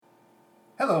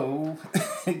Hello.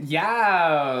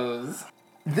 Yes.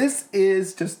 This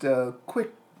is just a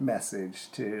quick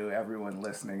message to everyone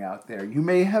listening out there. You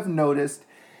may have noticed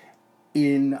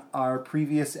in our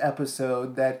previous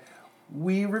episode that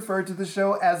we referred to the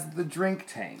show as the Drink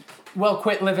Tank. Well,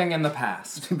 quit living in the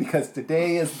past. Because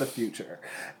today is the future.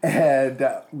 And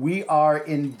we are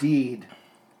indeed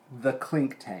the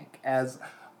Clink Tank. As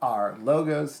our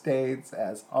logo states,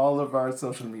 as all of our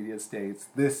social media states,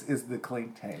 this is the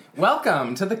Clink Tank.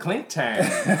 Welcome to the Clink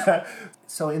Tank.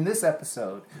 So in this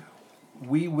episode,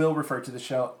 we will refer to the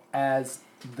show as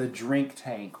the Drink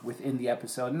Tank within the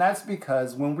episode. And that's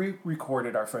because when we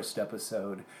recorded our first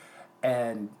episode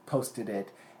and posted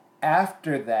it,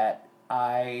 after that,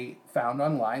 I found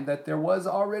online that there was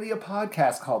already a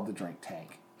podcast called The Drink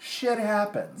Tank. Shit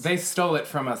happens. They stole it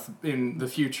from us in the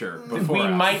future. Before We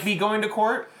us. might be going to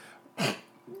court.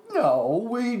 No,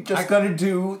 we're just going to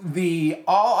do the...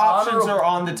 All options honorable- are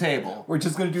on the table. We're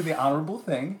just going to do the honorable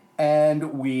thing,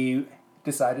 and we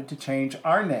decided to change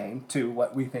our name to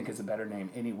what we think is a better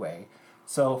name anyway.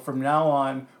 So from now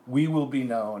on, we will be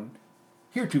known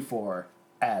heretofore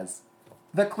as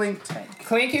the Clink Tank.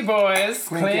 Clinky boys.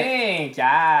 Clink it. Clink.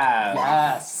 Yes.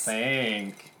 Yes.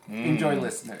 Clink. Enjoy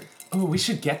listening. Ooh, we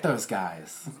should get those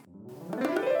guys.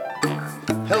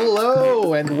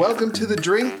 Hello and welcome to the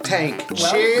Drink Tank.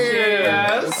 Cheers!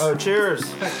 Yes. Oh, cheers.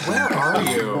 Where are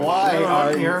you? Why are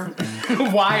I'm you? here.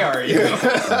 Why are you?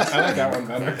 I like that one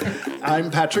better. I'm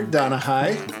Patrick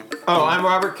Donahue. Oh, I'm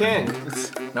Robert King.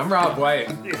 I'm Rob White.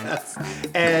 Yes.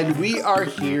 And we are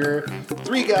here,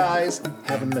 three guys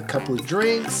having a couple of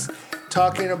drinks,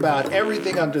 talking about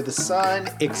everything under the sun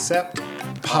except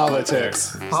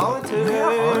politics. Politics.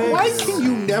 Why can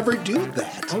you never do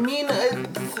that? I mean,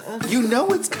 You know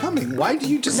it's coming. Why do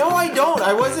you just... no, I don't.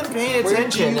 I wasn't paying Where do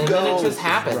attention, you and go, then it just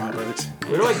happened. Robert?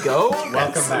 Where do I go?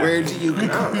 Welcome back. Where do you go? I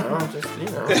don't know.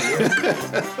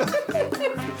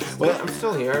 Just, well, I'm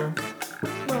still here. Do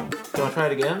you want to try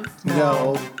it again?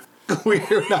 No.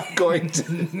 We're not going to.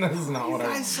 This is not what I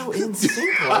Why so in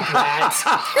sync like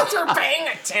that? Because we're paying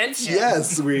attention.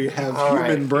 Yes, we have All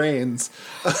human right. brains.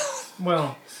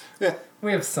 Well, Yeah.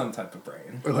 we have some type of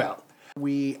brain. Well,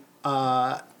 we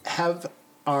have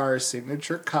our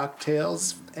signature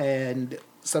cocktails, and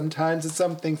sometimes it's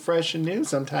something fresh and new.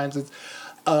 Sometimes it's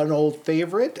an old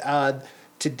favorite.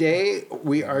 Today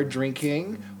we are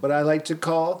drinking what I like to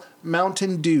call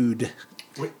Mountain Dude.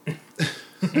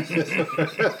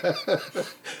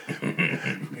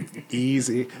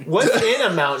 Easy. What's in a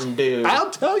Mountain Dew? I'll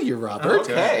tell you, Robert.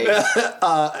 Okay.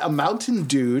 A Mountain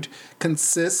Dude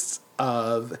consists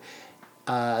of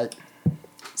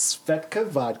Svedka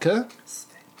vodka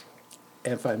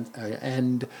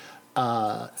and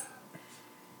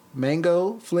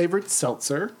mango flavored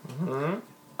seltzer,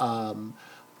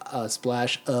 a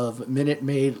splash of Minute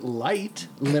Maid Light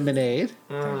lemonade,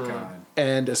 Thank God.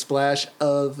 and a splash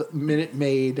of Minute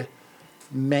Maid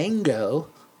mango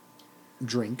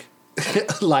drink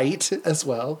light as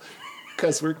well,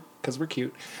 because we're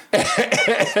cute,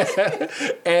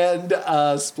 and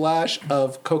a splash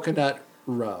of coconut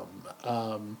rum,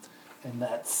 and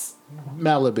that's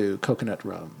Malibu coconut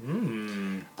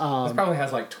rum. This probably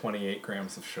has like 28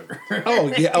 grams of sugar.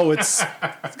 Oh yeah, it's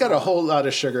got a whole lot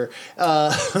of sugar,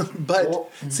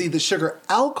 but see, the sugar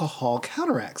alcohol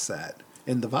counteracts that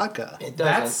in the vodka. It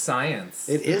That's doesn't. science.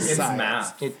 It is it's science.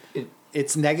 math.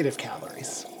 It's negative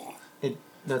calories.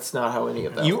 That's not how any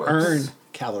of that You works. earn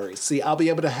calories. See, I'll be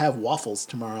able to have waffles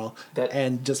tomorrow,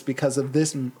 and just because of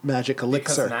this magic Because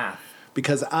elixir, math.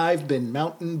 because I've been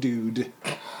Mountain Dude.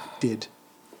 Did.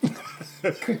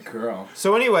 Good girl.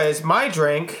 So, anyways, my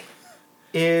drink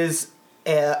is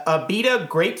a Abita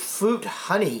grapefruit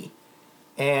honey,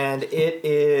 and it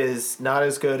is not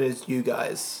as good as you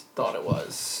guys thought it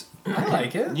was. I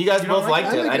like it. You guys don't both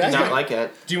liked it? it. I I like did it. not like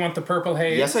it. Do you want the purple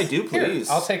haze? Yes, I do, Here, please.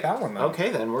 I'll take that one then.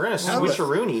 Okay, then we're gonna Yeah, but- switch a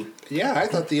Rooney. Yeah, I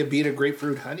thought the Abita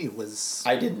grapefruit honey was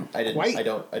I didn't. quite I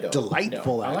don't.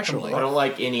 delightful. No, I like 'em Actually, I don't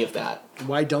like any of that.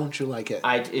 why don't you like it?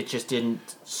 It just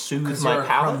didn't soothe Because my you're a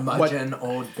palate. curmudgeon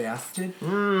old bastard.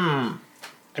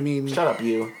 I mean, Shut up,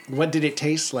 you. what did it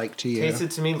taste like to you? Tasted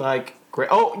to me like great.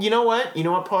 Oh, you know what? You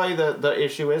know what? Probably the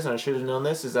issue is, and I should have known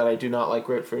this, is that I do not like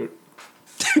grapefruit.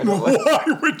 I don't like-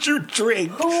 Why would you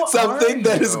drink Who something are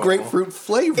that is you? grapefruit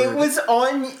flavored? It was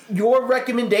on your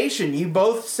recommendation. You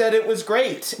both said it was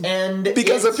great, and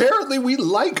because it's- apparently we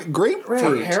like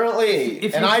grapefruit. apparently,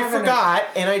 If and you I haven't- forgot,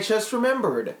 and I just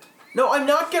remembered. No, I'm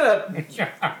not gonna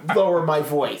lower my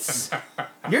voice.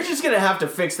 You're just gonna have to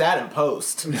fix that in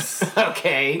post.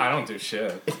 Okay. I don't do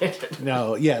shit.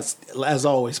 No, yes, as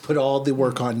always, put all the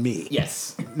work on me.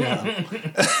 Yes. No.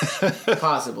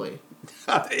 Possibly.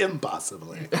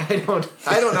 Impossibly. I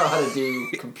don't know how to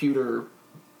do computer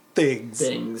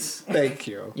things. Thank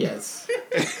you. Yes.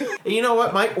 And you know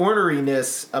what? My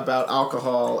orneriness about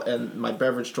alcohol and my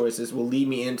beverage choices will lead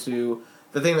me into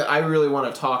the thing that I really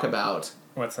want to talk about.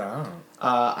 What's that?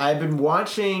 I've been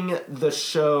watching the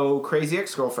show Crazy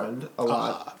Ex-Girlfriend a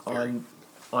lot on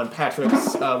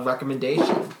Patrick's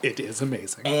recommendation. It is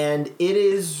amazing. And it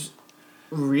is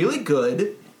really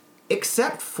good,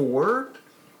 except for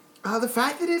the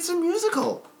fact that it's a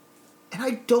musical. And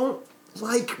I don't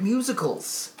like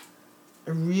musicals.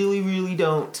 I really, really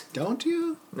don't. Don't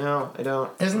you? No, I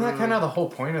don't. Isn't that kind of the whole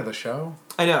point of the show?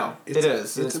 I know. It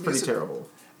is. It's It's a pretty musical.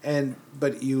 terrible.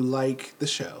 But you like the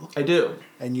show, I do.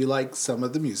 and you like some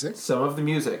of the music, Some of the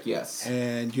music, yes.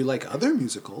 and you like other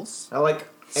musicals. I like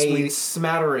a Sweeney-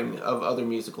 smattering of other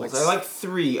musicals. Like I like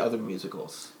 3 other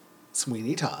musicals.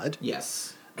 Sweeney Todd,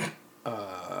 Yes.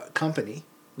 Company.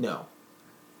 No.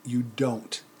 You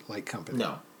don't like Company.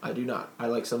 No. I do not. I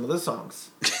like some of the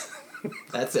songs.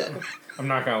 That's it. I'm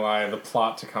not gonna lie, the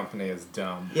plot to Company is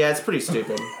dumb. Yeah, it's pretty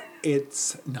stupid.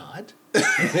 It's not.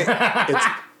 It's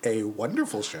a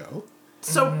wonderful show.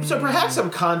 So perhaps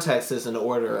some context is in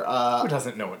order. Who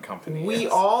doesn't know what Company We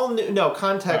is? all knew, no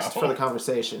context for the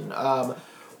conversation.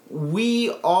 We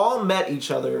all met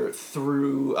each other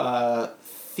through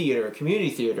theater, community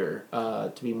theater,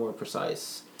 to be more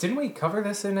precise. Didn't we cover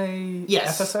this in a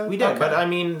Yes, episode? we did. Okay. But I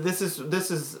mean, this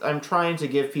is. I'm trying to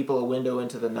give people a window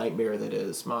into the nightmare that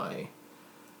is my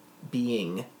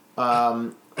being,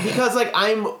 because like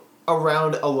I'm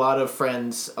around a lot of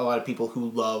friends, a lot of people who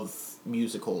love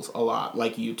musicals a lot,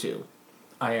 like you two.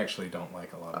 I actually don't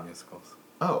like a lot of musicals.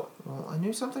 Oh, well, I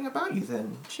knew something about you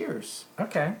then. Cheers.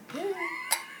 Okay.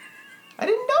 I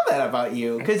didn't know that about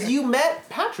you because you met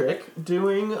Patrick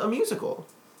doing a musical.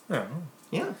 Yeah.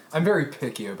 Yeah. I'm very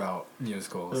picky about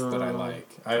musicals that I like.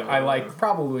 I like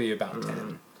probably about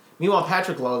 10. Meanwhile,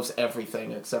 Patrick loves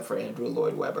everything except for Andrew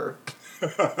Lloyd Webber.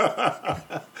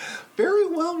 Very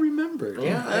well remembered.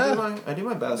 Yeah, I do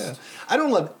my best. Yeah. I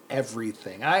don't love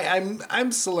everything.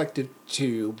 I'm selective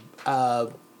too,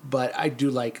 but I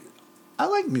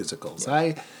like musicals.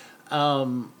 Yeah.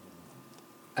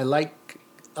 I like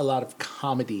a lot of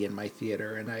comedy in my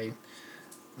theater, and I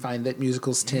find that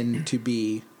musicals tend to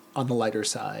be on the lighter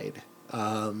side.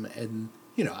 And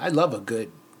I love a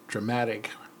good dramatic,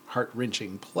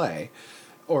 heart-wrenching play,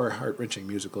 or heart-wrenching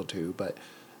musical too. But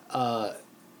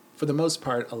for the most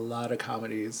part, a lot of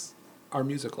comedies are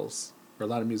musicals, or a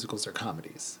lot of musicals are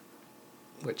comedies,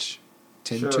 which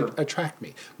tend Sure. to attract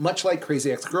me. Much like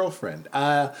Crazy Ex-Girlfriend.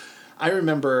 I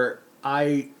remember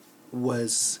I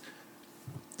was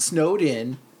snowed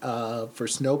in for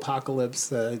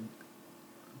Snowpocalypse a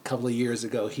couple of years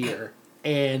ago here,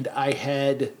 and I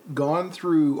had gone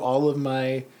through all of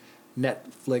my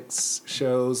Netflix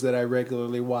shows that I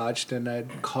regularly watched, and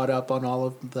I'd caught up on all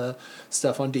of the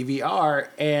stuff on DVR,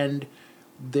 and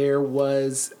there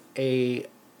was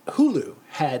Hulu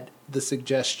had the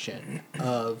suggestion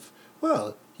of,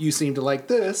 well, you seem to like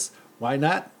this, why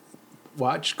not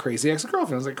watch Crazy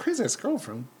Ex-Girlfriend? I was like, Crazy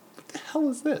Ex-Girlfriend? What the hell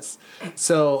is this?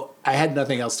 So I had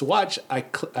nothing else to watch.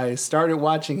 I started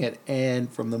watching it,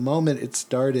 and from the moment it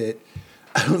started,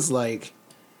 I was like,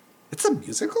 it's a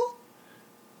musical?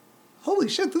 Holy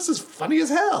shit, this is funny as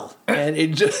hell.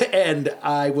 And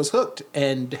I was hooked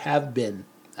and have been.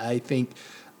 I think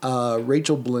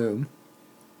Rachel Bloom,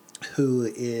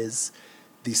 who is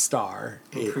the star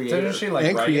Creator. Didn't she like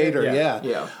and write creator, it?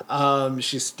 Yeah.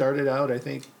 she started out, I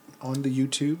think, on the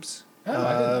YouTubes. Oh,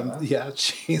 I didn't know that. Yeah,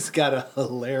 she's got a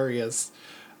hilarious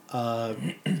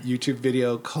YouTube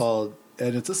video called,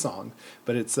 and it's a song,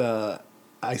 but it's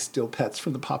I Steal Pets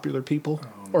from the Popular People,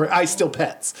 or I Steal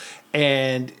Pets.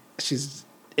 And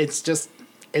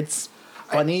it's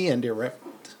funny and direct.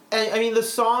 And I mean, the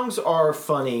songs are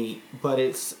funny, but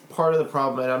it's part of the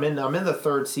problem. And I'm in the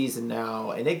 3rd season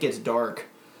now, and it gets dark,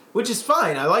 which is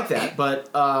fine. I like that, but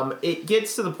it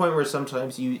gets to the point where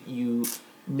sometimes you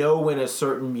know when a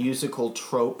certain musical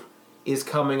trope is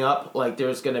coming up. Like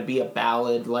there's going to be a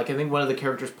ballad. Like I think one of the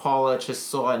characters, Paula, just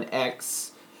saw an ex.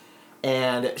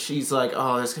 And she's like,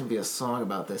 oh, there's going to be a song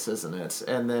about this, isn't it?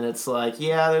 And then it's like,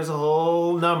 yeah, there's a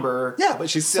whole number. Yeah, but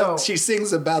she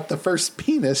sings about the first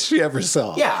penis she ever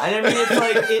saw. Yeah, and I mean, it's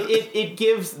like, it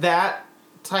gives that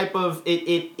type of,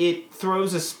 it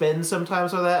throws a spin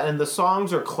sometimes with that, and the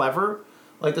songs are clever.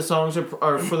 Like, the songs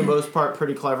are for the most part,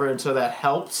 pretty clever, and so that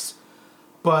helps.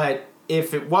 But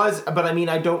I mean,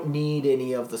 I don't need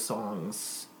any of the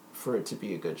songs for it to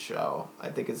be a good show. I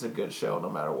think it's a good show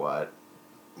no matter what.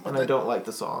 And I don't like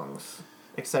the songs.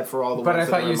 except for all the But I ones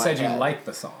that thought are you in my said you head. liked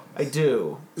the songs. I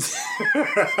do.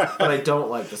 But I don't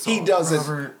like the song. He doesn't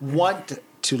Robert. want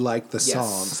to like the Yes.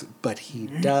 songs, but he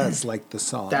does like the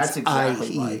songs. That's exactly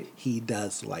i.e., right. he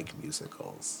does like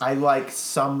musicals. I like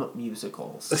some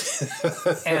musicals.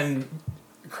 And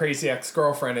Crazy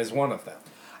Ex-Girlfriend is one of them.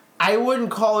 I wouldn't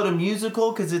call it a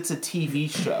musical because it's a TV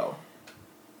show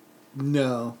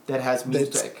No, that has that's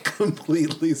music.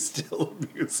 completely still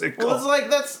a musical. Well, it's like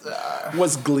that's.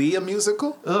 Was Glee a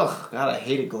musical? Ugh, God, I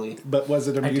hated Glee. But was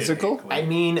it a I did musical? hate Glee. I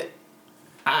mean,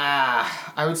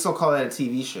 I would still call that a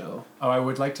TV show. Oh, I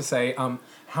would like to say,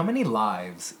 how many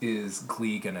lives is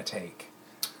Glee gonna take?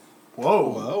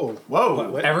 Whoa. Whoa.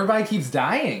 What? Everybody keeps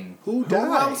dying. Who Who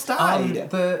died? else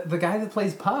died? The guy that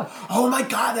plays Puck. Oh my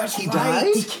God, that's He right.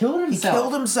 died? He killed He himself.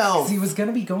 killed himself. 'Cause he was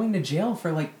gonna be going to jail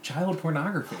for like child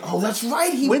pornography. Oh, that's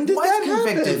right. He When did was that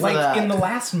convicted happen? for like that. in the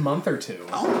last month or two.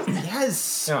 Oh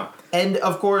yes. Yeah. And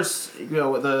of course, you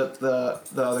know the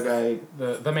other guy.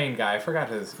 The main guy, I forgot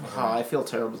his. Oh, I feel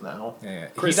terrible now. Yeah.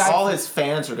 Chris, He died. all his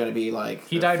fans are going to be like.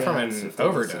 He their died from fans an if they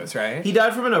overdose, listen. right? He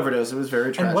died from an overdose. It was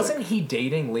very tragic. And wasn't he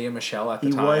dating Leah Michelle at the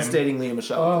he time? was dating Leah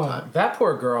Michelle at the Oh, time. that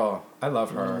poor girl. I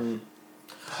love her.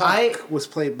 Puck was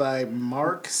played by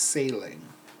Mark Saling.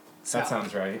 That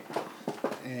sounds right.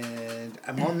 And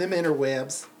I'm on them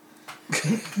interwebs.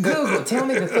 Google, tell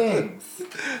me the things.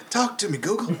 Talk to me,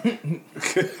 Google.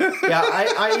 Yeah,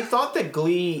 I thought that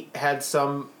Glee had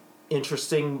some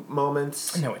interesting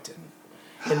moments No, it didn't.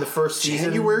 in the first season.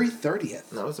 January 30th.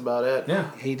 That was about it.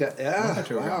 Yeah. He does. Yeah, thought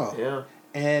you were wow. Yeah.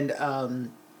 And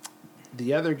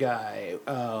the other guy,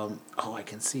 I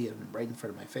can see him right in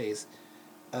front of my face.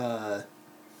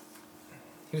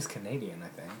 He was Canadian, I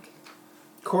think.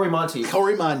 Corey Monteith.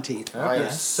 Corey Monteith. I am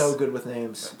Yes. so good with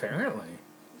names. Apparently.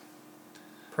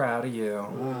 Proud of you.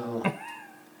 Wow.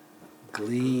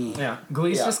 Glee. Yeah.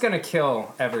 Glee's Yeah. just gonna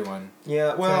kill everyone. Yeah,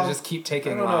 It's well, gonna just keep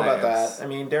taking I don't know lives. about that. I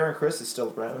mean, Darren Criss is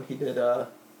still around.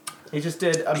 He just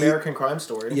did American Crime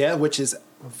Story. Yeah, which is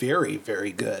very,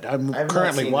 very good. I'm I have not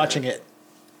currently seen watching it.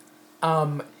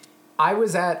 it. I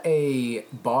was at a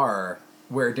bar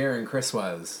where Darren Criss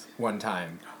was one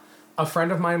time. A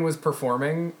friend of mine was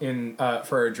performing in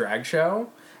for a drag show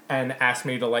and asked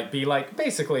me to be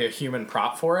basically a human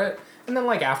prop for it. And then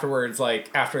afterwards,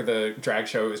 after the drag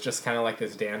show, it was just kind of like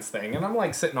this dance thing. And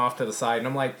I'm sitting off to the side and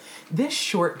I'm like, this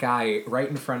short guy right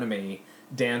in front of me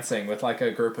dancing with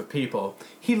a group of people,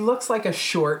 he looks like a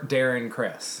short Darren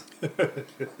Criss.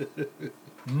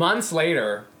 Months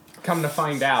later, come to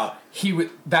find out,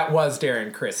 that was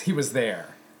Darren Criss. He was there.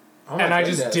 Oh my And I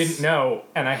just goodness. didn't know,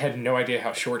 and I had no idea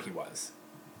how short he was.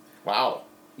 Wow.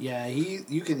 Yeah, he's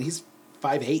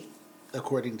 5'8",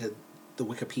 according to the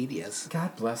Wikipedias.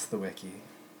 God bless the wiki.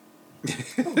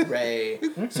 Ray.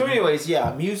 So, anyways,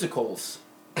 yeah, musicals.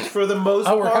 For the most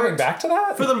Oh, part. we're coming back to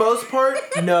that? For the most part,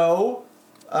 no.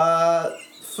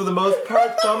 For the most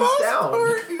part, thumbs down.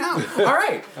 All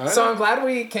right. So I'm glad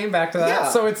we came back to that. Yeah.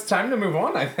 So it's time to move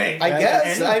on, I think. I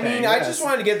guess. I Anything, mean, I yes. just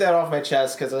wanted to get that off my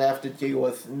chest because I have to deal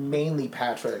with mainly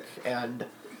Patrick. And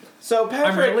so, Patrick.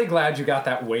 I'm really glad you got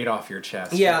that weight off your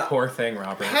chest. Yeah. You poor thing,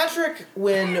 Robert. Patrick,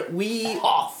 when we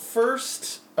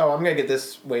first. Oh, I'm going to get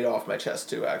this weight off my chest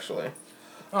too, actually.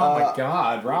 Oh my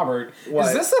God, Robert. what?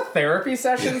 Is this a therapy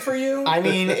session for you? I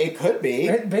mean, it could be.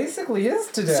 It basically is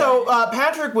today. So,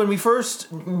 Patrick, when we first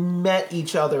met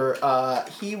each other,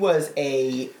 he was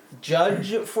a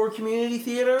judge for community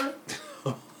theater,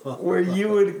 where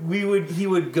he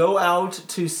would go out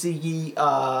to see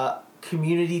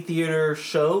community theater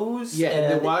shows. Yeah, in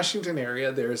the and Washington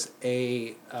area, there's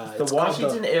a the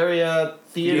Washington area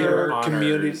theater Honors.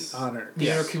 Community Honor.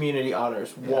 theater Yes. community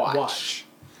honors. Yeah, Watch.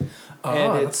 oh,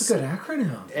 and that's a good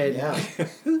acronym. And Yeah.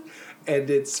 and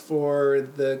it's for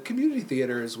the community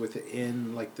theaters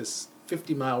within this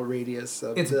 50-mile radius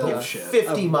of It's the bullshit.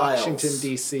 50 of miles. Washington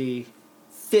D.C.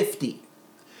 50.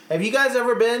 Have you guys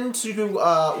ever been to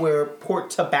where Port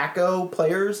Tobacco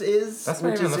Players is? That's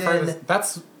not which even is the farthest.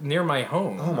 That's near my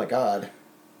home. Oh my God.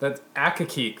 That's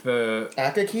Akakeek.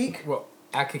 Akakeek? Well,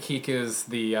 Akakeek is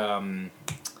the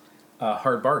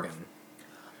Hard Bargain.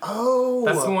 Oh.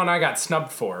 That's the one I got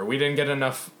snubbed for. We didn't get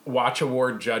enough Watch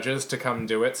Award judges to come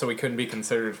do it, so we couldn't be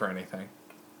considered for anything.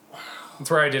 Wow. That's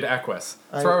where I did Equus.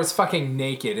 That's where I was fucking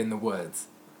naked in the woods.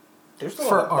 There's a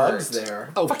for lot of bugs art. there.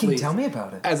 Oh, fucking please. tell me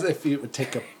about it. As if it would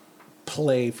take a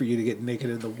play for you to get naked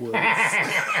in the woods.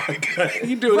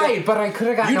 You do Right, it. but I could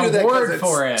have gotten You do an that 'cause award it's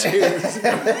for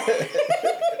it.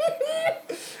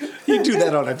 You do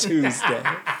that on a Tuesday.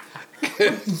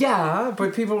 Yeah,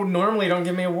 but people normally don't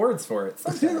give me awards for it.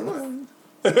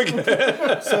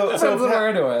 So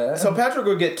Similar to it. So Patrick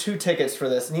would get 2 tickets for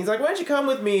this, and he's like, "Why don't you come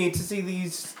with me to see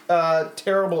these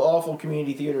terrible, awful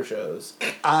community theater shows?"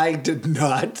 I did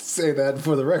not say that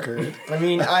for the record. I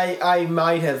mean, I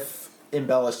might have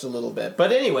embellished a little bit,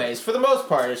 but anyways, for the most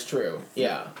part, it's true.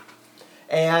 Yeah,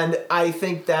 and I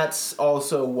think that's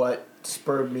also what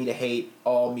spurred me to hate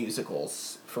all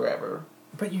musicals forever.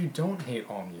 But you don't hate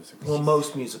all musicals. Well,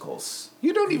 most musicals.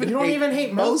 You don't even hate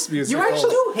You most musicals. actually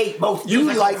do hate most You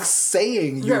musicals. like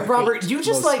saying you Yeah, Robert, hate you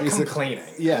just most like musicals. complaining.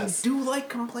 Yes. I do like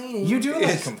complaining. You do like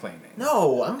Yes. complaining.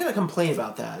 No, I'm gonna complain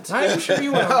about that. I'm sure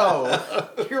you will. No,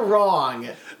 you're wrong.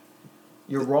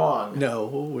 You're wrong. No,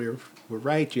 we're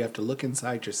right. You have to look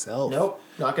inside yourself. Nope,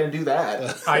 not gonna do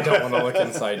that. I don't want to look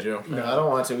inside you. No, I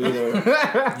don't want to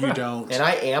either. You don't. And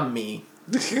I am me.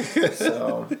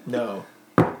 So, no.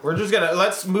 We're just gonna,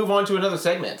 let's move on to another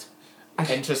segment.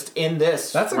 And just end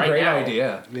this. That's a right great now.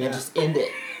 idea. Yeah. And just end it.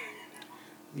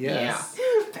 Yes.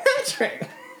 Patrick,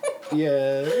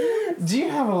 Yeah. do you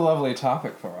have a lovely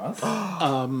topic for us?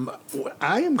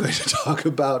 I am going to talk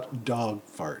about dog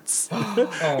farts.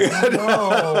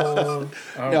 Oh,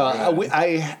 No,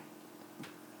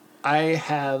 I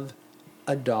have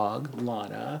a dog,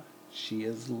 Lana. She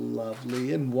is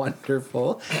lovely and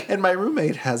wonderful. And my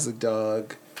roommate has a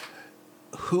dog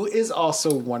who is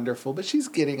also wonderful, but she's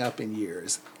getting up in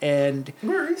years. And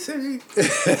Where is he?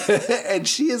 and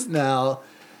she has now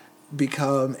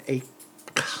become a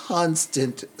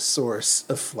constant source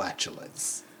of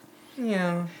flatulence.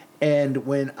 Yeah. And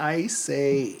when I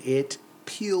say it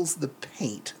peels the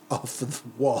paint off of the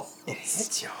walls,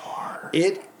 It's hard.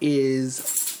 it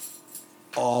is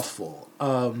awful.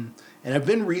 And I've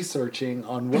been researching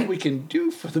on what we can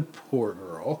do for the poor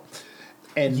girl.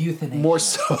 And Euthanasia. more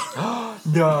so.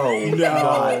 No.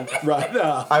 No. Right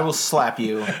now. I will slap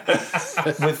you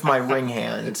with my ring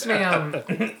hand. Ma'am.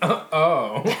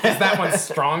 Oh. Is that one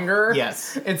stronger?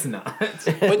 Yes. It's not.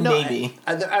 But no, Maybe.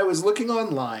 I was looking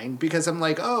online because I'm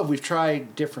like, oh, we've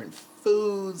tried different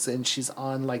foods, and she's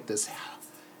on like this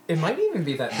It might even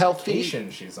be that healthy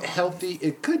medication she's on. healthy.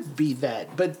 It could be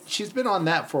that, but she's been on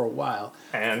that for a while.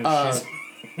 And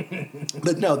she's...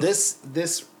 But no, this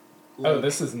Oh,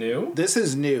 this is new? this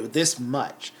is new. This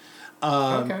much,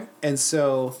 Okay. and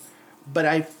so, but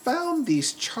I found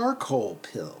these charcoal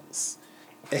pills.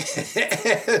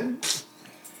 And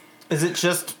Is it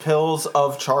just pills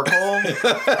of charcoal?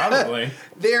 Probably.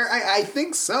 I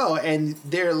think so, and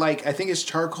they're like, I think it's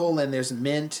charcoal, and there's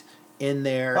mint in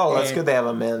there. Oh, that's and- good they have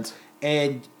a mint.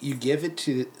 And you give it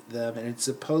to them, and it's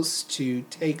supposed to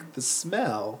take the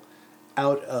smell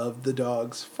out of the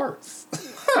dog's farts.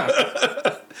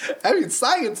 I mean,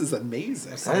 science is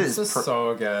amazing. That is This is per-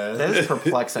 so good. That is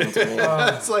perplexing to me.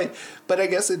 It's like, but I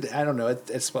guess I don't know.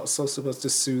 It's so supposed to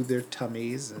soothe their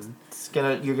tummies, and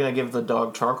You're gonna give the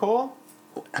dog charcoal?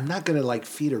 I'm not gonna like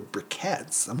feed her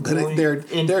briquettes. I'm gonna Well, they're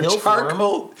in they're pill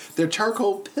form.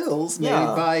 charcoal pills made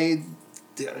Yeah. by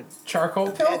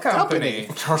Charcoal Pill Company. Company.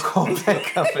 Charcoal pet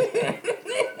company.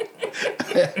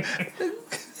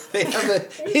 they have a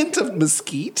hint of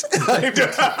mesquite.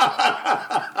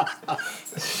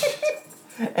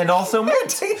 And also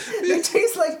mint. They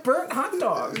taste like burnt hot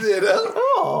dogs. You know?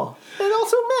 Oh, and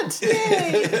also mint.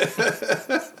 Yay!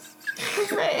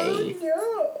 Hooray!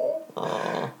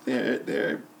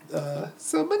 They're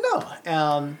so, but no.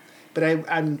 But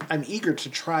I'm eager to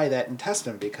try that and test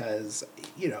them because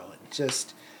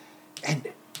just and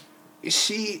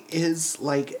she is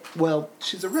like, well,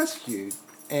 she's a rescue,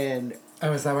 and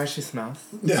Oh, is that why she smells?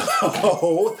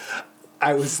 no,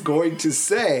 I was going to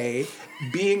say,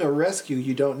 being a rescue,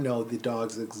 you don't know the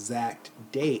dog's exact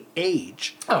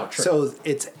age. Oh, true. So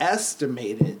it's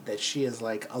estimated that she is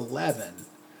like 11,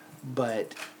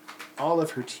 but all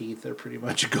of her teeth are pretty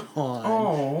much gone,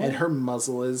 Oh. and her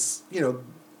muzzle is,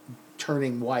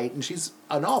 turning white, and she's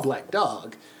an all-black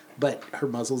dog, but her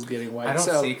muzzle's getting white. I don't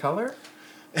so, see color.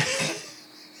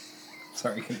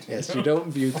 Sorry, continue. Yes, you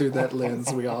don't view through that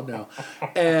lens, we all know.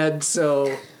 And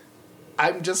so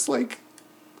I'm just like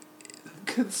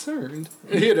concerned,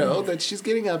 that she's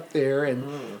getting up there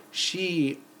and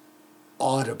she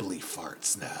audibly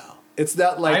farts now. It's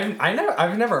not like,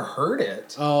 I've never heard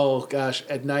it. oh gosh,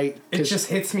 at night, It 'cause just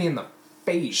hits me in the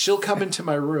face. she'll come into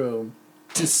my room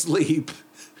to sleep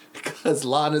because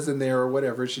Lana's in there or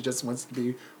whatever. She just wants to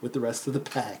be with the rest of the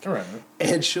pack. Right.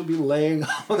 And she'll be laying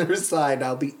on her side. And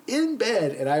I'll be in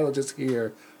bed and I will just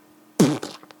hear,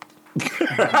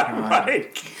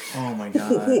 like, Oh my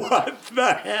god. what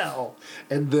the hell?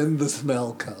 And then the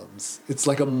smell comes. It's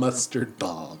like a mustard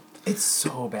bomb. It's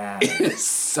so bad. It's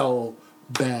so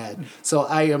bad. So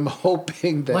I am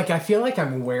hoping that Like I feel like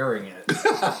I'm wearing it.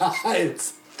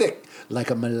 it's thick like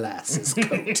a molasses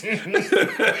coat.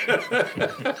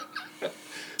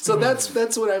 So that's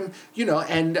what I'm,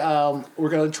 and we're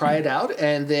going to try it out,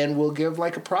 and then we'll give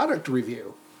like a product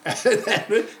review.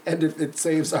 And if it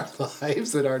saves our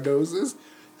lives and our noses,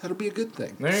 that'll be a good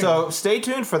thing. So stay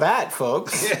tuned for that,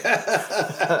 folks.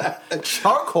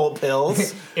 Charcoal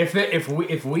pills.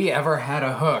 If we ever had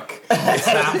a hook, it's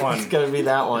that one. It's going to be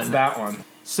that one. It's that one.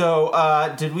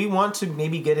 So did we want to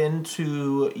maybe get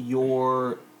into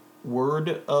your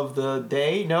word of the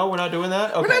day? No, we're not doing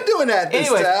that? Okay. We're not doing that this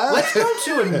Anyway, time. let's go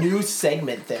to a new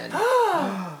segment then.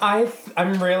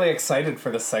 I'm really excited for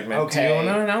this segment. Okay. Do you want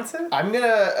to announce it? I'm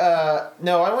gonna,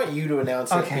 no, I want you to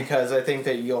announce it Okay. because I think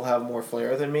that you'll have more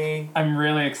flair than me. I'm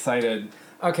really excited.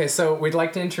 Okay, so we'd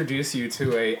like to introduce you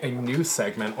to a new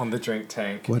segment on the Drink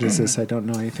Tank. What is this? I don't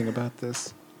know anything about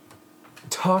this.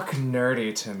 Talk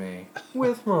nerdy to me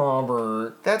with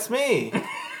Robert. That's me.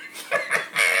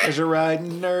 As you're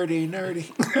riding nerdy.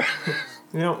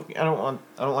 I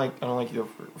don't like your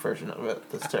version of it.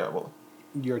 That's terrible.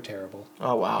 You're terrible.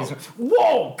 Oh, wow.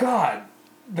 Whoa, God,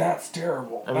 that's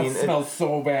terrible. I mean, that smells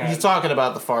so bad. He's talking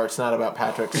about the farts, not about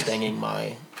Patrick stinging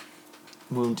my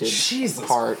wounded Jesus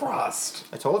part. Christ.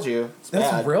 I told you. It's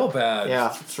That's bad. real bad.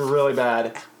 Yeah, it's really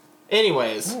bad.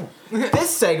 Anyways, this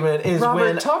segment is Robert,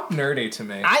 when talk nerdy to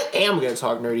me. I am going to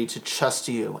talk nerdy to just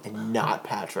you and not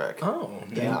Patrick. Oh,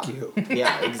 Yeah. Thank you.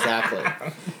 Yeah, exactly.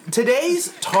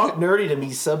 Today's Talk Nerdy to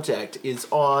Me subject is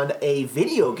on a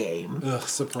video game Ugh,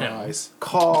 surprise.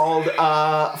 called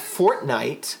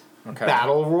Fortnite Okay.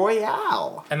 Battle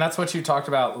Royale. And that's what you talked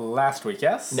about last week,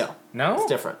 yes? No. No? It's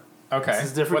different. Okay. This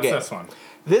is a different What's game. this one?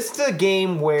 This is a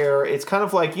game where it's kind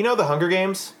of like, the Hunger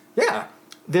Games? Yeah.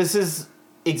 This is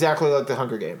exactly like the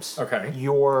Hunger Games. Okay.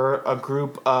 You're a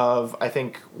group of, I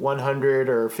think, 100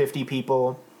 or 50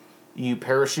 people. You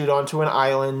parachute onto an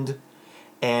island,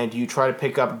 and you try to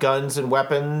pick up guns and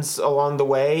weapons along the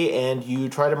way, and you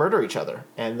try to murder each other.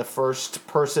 And the first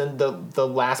person, the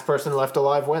last person left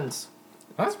alive wins.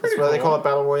 That's pretty That's why cool. they call it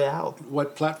Battle Royale.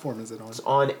 What platform is it on? It's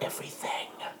on everything.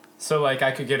 So, like, I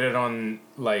could get it on,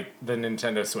 like, the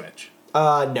Nintendo Switch.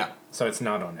 No. So it's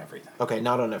not on everything. Okay,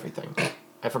 not on everything.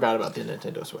 I forgot about the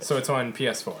Nintendo Switch. So it's on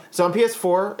PS4. It's on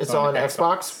PS4. It's on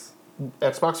Xbox.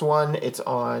 Xbox One. It's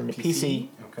on PC.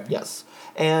 Okay. Yes.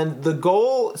 And the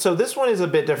goal... So this one is a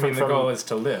bit I different mean, the from... goal is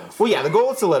to live. Well, yeah, the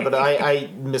goal is to live, but I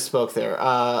misspoke there.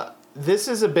 This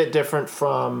is a bit different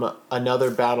from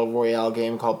another Battle Royale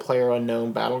game called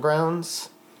PlayerUnknown Battlegrounds,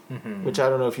 which I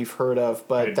don't know if you've heard of,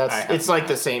 but it's like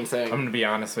the same thing. I'm going to be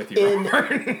honest with you,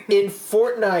 Robert. In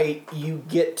Fortnite, you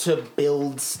get to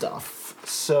build stuff.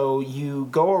 So you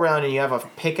go around and you have a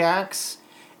pickaxe,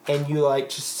 and you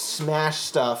just smash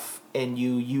stuff, and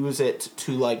you use it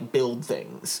to build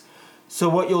things. So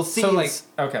what you'll see is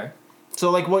okay. So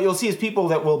what you'll see is people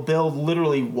that will build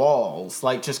literally walls,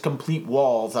 just complete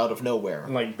walls out of nowhere.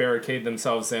 Like barricade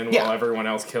themselves in Yeah. while everyone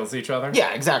else kills each other?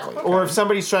 Yeah, exactly. Okay. Or if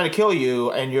somebody's trying to kill you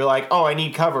and you're like, "Oh, I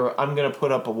need cover. I'm going to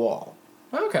put up a wall."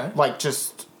 Okay.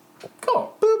 Just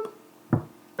Cool. boop.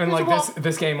 And There's a wall.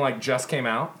 this game just came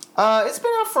out? It's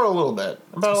been out for a little bit.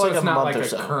 About So a it's not month like or a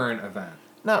so. current event.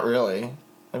 Not really.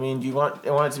 I mean, do you want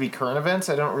it to be current events?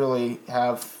 I don't really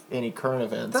have any current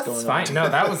events That's going fine. on. No,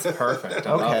 that was perfect.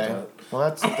 I Okay. loved it. Well,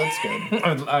 that's good.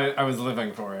 I was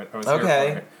living for it. I was Okay,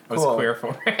 here for it. I was cool. queer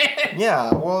for it.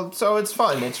 Yeah, well, so it's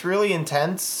fun. It's really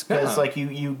intense because Yeah.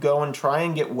 you go and try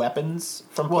and get weapons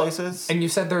from places. And you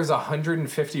said there's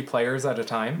 150 players at a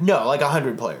time? No,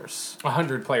 100 players.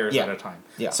 100 players Yeah. at a time.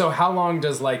 Yeah. So how long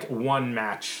does one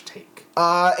match take?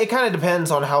 It kind of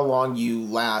depends on how long you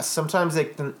last. Sometimes they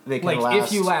can last.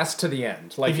 If you last to the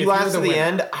end. If you you're last to the winner.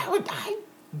 end, I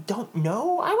don't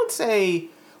know. I would say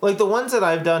the ones that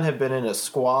I've done have been in a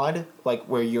squad,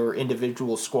 where you're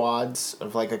individual squads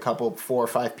of a couple 4 or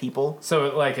 5 people.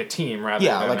 So like a team rather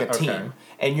Yeah, than like a okay. team,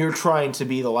 and you're trying to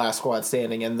be the last squad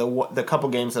standing. And the couple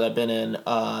games that I've been in,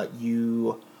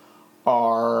 you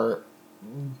are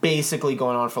basically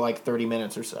going on for 30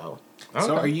 minutes or so.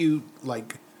 So Okay. are you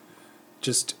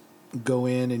just go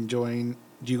in and join?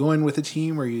 Do you go in with a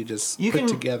team, or you just put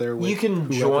together with you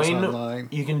can whoever's join online?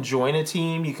 You can join a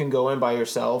team. You can go in by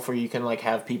yourself, or you can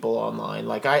have people online.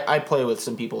 I play with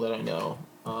some people that I know.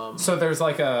 So there's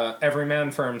a every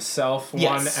man for himself one,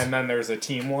 Yes. and then there's a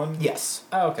team one? Yes.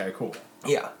 Oh, okay, cool.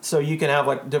 Yeah. So you can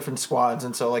have different squads,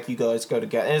 and so you guys go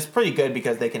together, and it's pretty good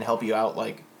because they can help you out,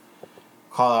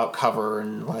 call out cover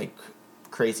and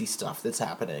crazy stuff that's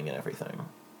happening and everything.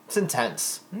 It's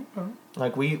intense. Okay.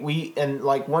 We and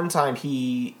one time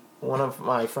one of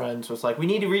my friends was we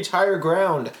need to reach higher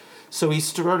ground, so he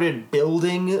started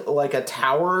building a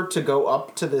tower to go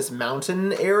up to this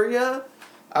mountain area,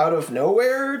 out of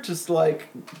nowhere, just like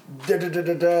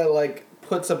like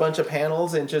puts a bunch of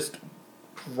panels and just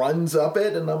runs up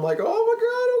it, and I'm like, oh my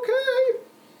god,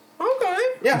 okay.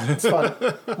 Yeah, it's fun.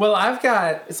 Well, I've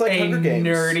got It's like a Hunger Games.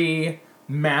 nerdy,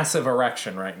 massive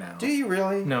erection right now. Do you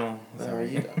really? No. No,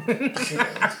 you don't. You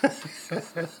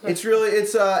don't. It's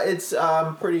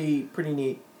really pretty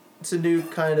neat. It's the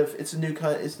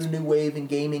new wave in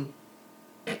gaming.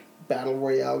 Battle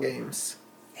Royale games.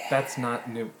 That's not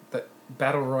new. That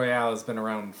Battle Royale has been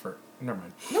around for... Never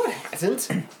mind. No, it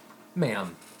hasn't.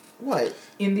 Ma'am. What?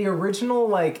 In the original,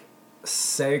 like,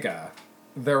 Sega,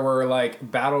 there were,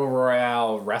 like, Battle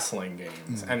Royale wrestling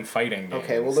games and fighting games.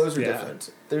 Okay, well those are Yeah. different.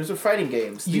 Those are fighting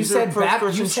games. You These said, are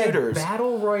first-person you said shooters.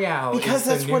 Battle Royale Because is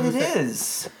that's the what new it thing.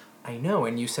 is. I know,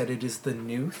 and you said it is the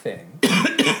new thing.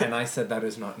 And I said that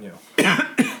is not new.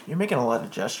 You're making a lot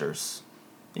of gestures.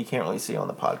 You can't really see on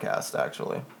the podcast,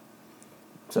 actually.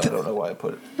 So I don't know why I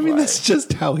put it. I mean, why. that's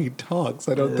just how he talks.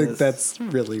 I don't It think is. that's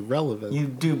really relevant. You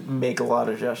do make a lot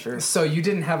of gestures. So you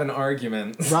didn't have an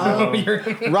argument. So Rob, you're...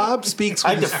 Rob speaks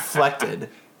I with his, deflected.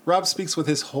 Rob speaks with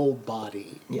his whole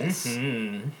body. Yes.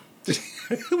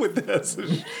 With this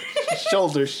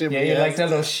shoulder shimmy. Yeah, you like that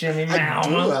little shimmy I now.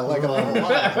 do. I like it a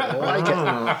lot. I like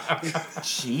it.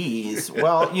 Jeez.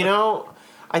 Well,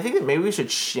 I think that maybe we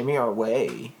should shimmy our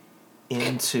way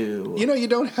into. You know, you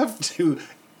don't have to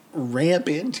ramp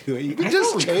into it. You can I just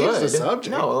thought we change the could.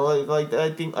 subject. No, like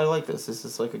I think I like this. This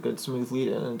is like a good smooth lead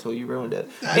in until you ruined it.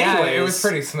 Yeah, it Anyways, was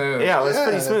pretty smooth. Yeah, it was Yeah,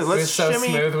 pretty smooth. It Let's was so shimmy.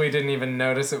 smooth we didn't even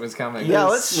notice it was coming. Yeah,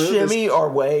 As let's smooth as shimmy our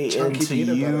way chunky into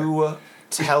peanut you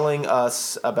telling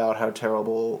us about how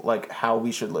terrible, like how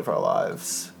we should live our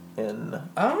lives in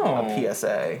Oh. a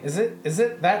PSA. Is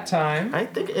it that time? I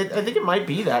think it might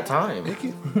be that time.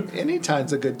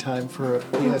 Anytime's a good time for a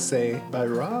PSA by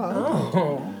Rob.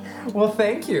 Oh. Well,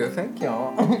 thank you. Thank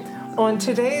y'all. On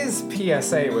today's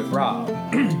PSA with Rob,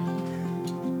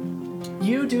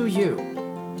 you do you.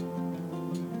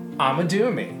 I'ma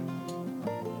do me.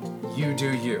 You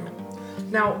do you.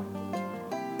 Now,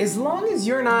 as long as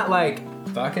you're not like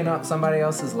fucking up somebody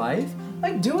else's life,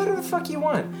 like do whatever the fuck you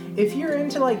want. If you're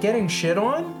into like getting shit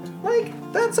on, like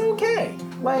that's okay.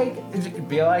 Like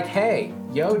be like, hey,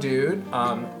 yo, dude,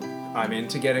 I'm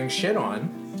into getting shit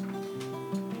on.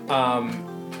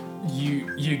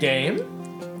 You game,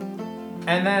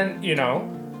 and then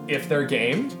if they're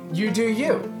game, you do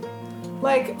you.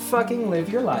 Like fucking live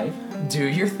your life, do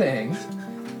your thing.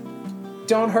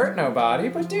 Don't hurt nobody,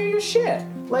 but do your shit.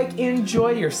 Like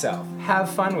enjoy yourself, have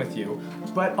fun with you,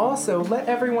 but also let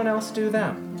everyone else do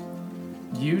them.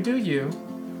 You do you,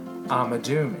 I'ma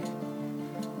do me.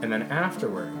 And then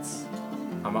afterwards,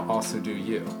 I'ma also do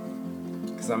you.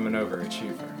 Because I'm an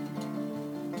overachiever.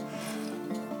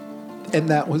 And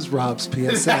that was Rob's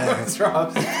PSA. That's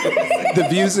Rob's. The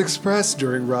views expressed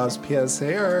during Rob's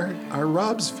PSA are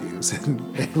Rob's views,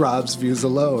 and Rob's views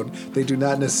alone. They do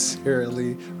not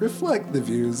necessarily reflect the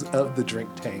views of the Drink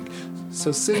Tank.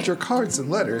 So send your cards and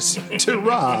letters to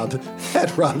Rob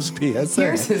at Rob's PSA.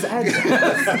 Here's his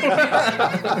address.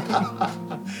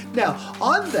 Now,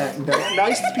 on that note,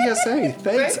 nice PSA.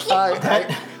 Thanks.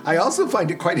 I also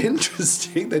find it quite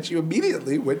interesting that you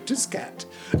immediately went to scat.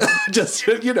 Just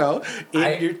but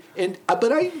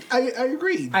I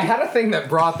agree. I had a thing that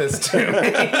brought this to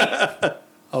me.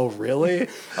 Oh, really?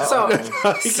 So,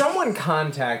 someone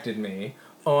contacted me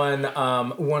on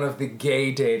one of the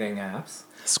gay dating apps.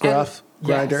 Scruff, And-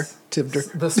 Grinder, yes. Tinder.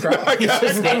 The Scruff.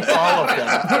 Just name all of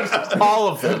them. All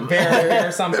of them. Bear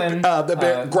or something. The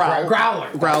bear,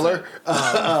 Growler. Growler.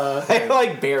 I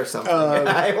like bear something.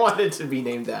 I wanted to be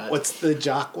named that. What's the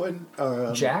jock one?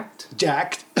 Jacked?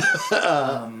 Jacked.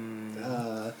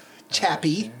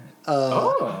 Chappie.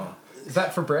 Oh. Is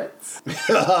that for Brits?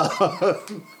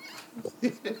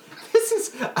 This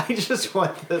is. I just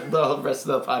want the rest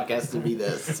of the podcast to be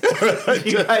this.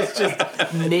 You guys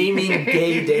just naming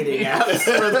gay dating apps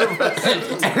for the rest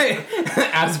of the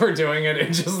As we're doing it,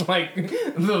 it just like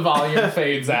the volume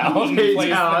fades out and Fades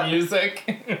plays out. the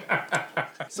music.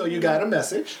 So you got a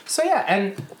message. So yeah,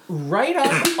 and right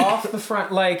up off the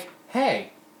front, like,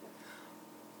 hey,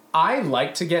 I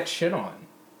like to get shit on.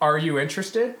 Are you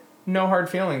interested? No hard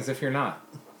feelings if you're not.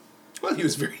 Well, he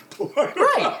was very polite.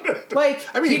 Right. Like,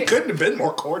 I mean, he couldn't have been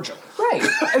more cordial. right.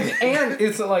 And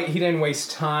it's like he didn't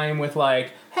waste time with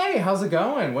like, hey, how's it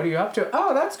going? What are you up to?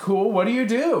 Oh, that's cool. What do you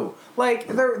do? Like,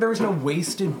 there was no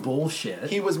wasted bullshit.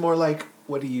 He was more like,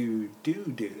 what do you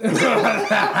do? It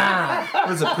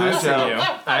was a poo I see show. you.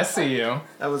 I see you.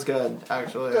 That was good,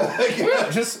 actually. Yeah,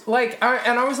 just like,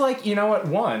 and I was like, you know what?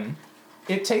 One,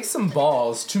 it takes some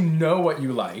balls to know what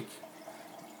you like,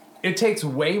 it takes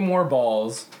way more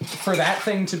balls for that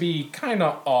thing to be kind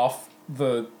of off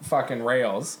the fucking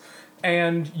rails,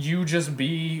 and you just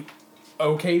be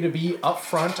okay to be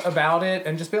upfront about it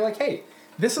and just be like, hey,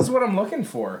 this is what I'm looking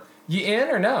for. You in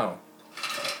or no?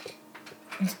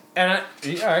 And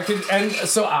I could, and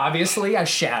so obviously I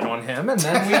shat on him, and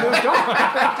then we moved on.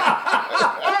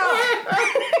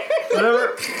 Whenever,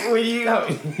 when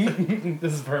you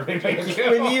This is perfect. Thank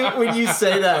you. when you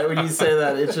say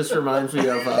that, it just reminds me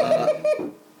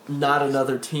of Not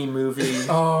Another Teen Movie.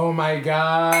 Oh my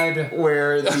god.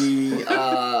 Where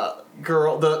the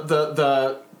girl,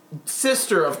 the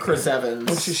sister of Chris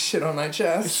Evans, She shit on my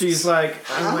chest. she's like,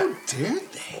 How dare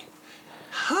they?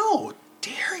 How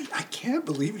dare you? I can't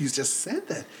believe you just said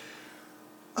that.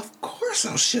 Of course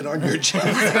I'll shit on your chest.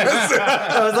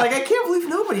 I was like, I can't believe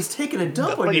nobody's taking a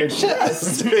dump on your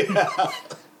chest. Yeah.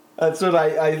 That's what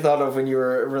I thought of when you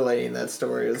were relating that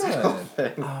story. It was the whole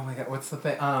thing. Oh my god, what's the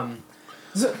thing?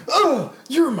 Oh,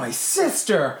 you're my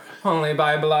sister! Only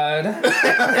by blood.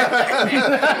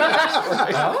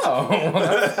 Oh,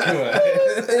 that's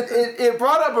good. It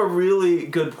brought up a really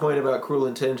good point about Cruel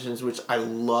Intentions, which I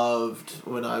loved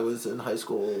when I was in high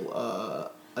school.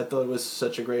 I thought it was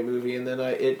such a great movie, and then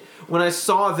when I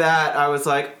saw that, I was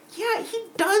like, yeah, he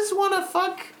does want to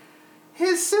fuck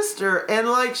his sister, and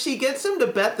like she gets him to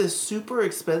bet this super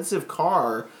expensive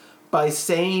car by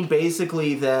saying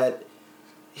basically that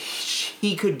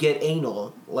he could get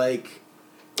anal, like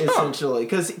essentially,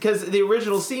 because the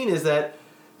original scene is that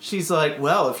she's like,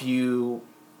 well, if you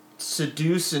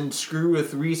seduce and screw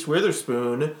with Reese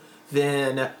Witherspoon,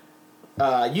 then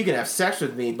you can have sex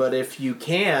with me, but if you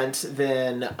can't,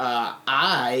 then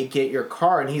I get your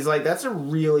car. And he's like, that's a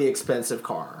really expensive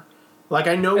car. Like,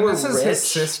 I know we're this is rich. his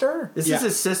sister? This is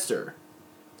his sister.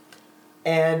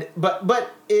 And but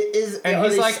it is, and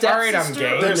he's like, all right, I'm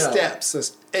gay. They're No. steps.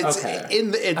 It's Okay.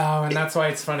 And that's why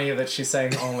it's funny that she's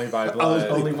saying only by blood.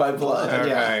 Only by blood. Okay.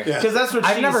 Yeah, Yeah. because that's what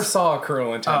I've she's... never saw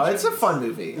Cruel Intentions. Oh, it's a fun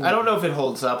movie. I don't know if it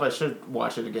holds up. I should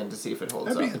watch it again to see if it holds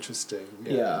That'd up. be interesting.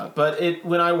 Yeah, but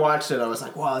when I watched it, I was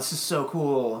like, wow, this is so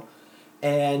cool.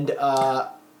 And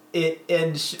but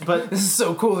This is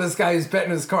so cool. This guy who's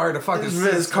betting his car to fuck his his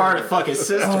sister. car to fuck his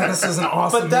sister. Oh, this is an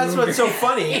awesome But that's movie. what's so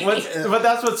funny. But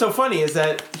that's what's so funny is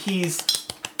that he's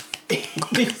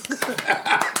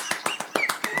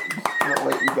I'll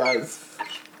let you guys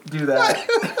do that.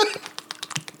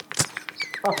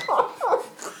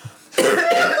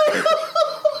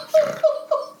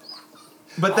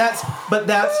 But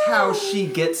that's how she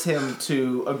gets him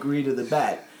to agree to the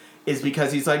bet, is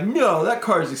because he's like, no, that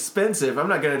car's expensive. I'm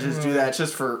not gonna just do that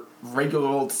just for regular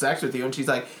old sex with you. And she's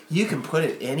like, you can put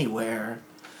it anywhere.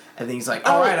 And then he's like,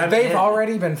 all right, I'm they've in.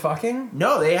 already been fucking?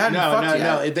 No, they hadn't fucked yet.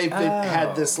 No. They've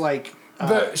had this like.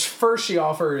 First she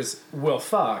offers, we'll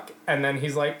fuck, and then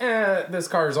he's like, this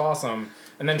car's awesome.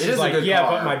 And then is she's a like, good yeah,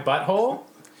 car. but my butthole?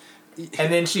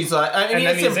 And then she's like, I mean, And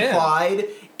then it's he's in. implied.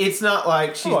 It's not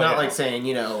like she's Oh, not yeah. like saying,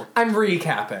 you know, I'm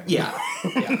recapping. yeah,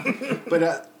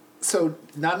 But so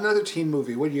not another teen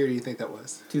movie. What year do you think that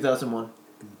was? 2001.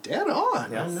 Dead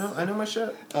on. Yeah. I know my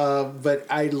shit. But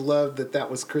I love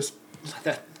that was Chris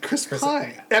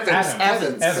Pine.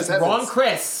 Evans. Chris Wrong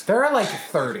Chris. There are like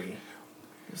 30.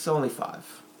 It's only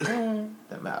 5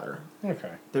 that matter.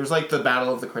 Okay. There's like the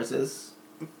battle of the Chris's.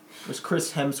 There's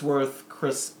Chris Hemsworth,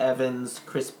 Chris Evans,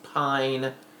 Chris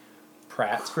Pine,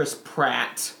 Pratt. Chris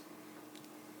Pratt.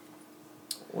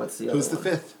 What's the other Who's the one?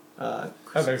 fifth?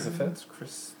 Chris there's the Evans,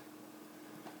 Chris.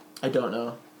 I don't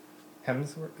know.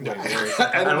 Hemsworth?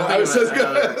 I don't know. I was just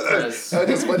gonna. Chris. I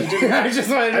just wanted to. I just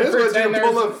wanted to pretend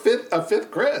pull there's... a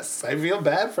fifth Chris. I feel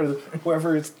bad for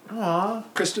whoever it's Aw.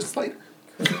 Christian Slater.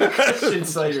 Christian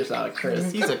Slater's not a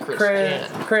Chris. He's a Christian.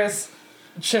 Chris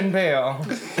Chin Bale.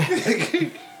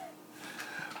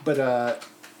 But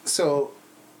so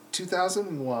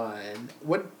 2001.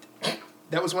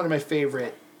 That was one of my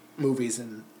favorite movies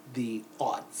in the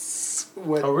aughts.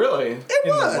 Oh, really? It In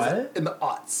the was what? in the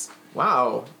aughts.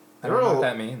 Wow. I don't know what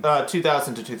that means.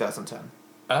 2000 to 2010.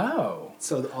 Oh.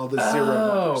 So all the zero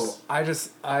numbers.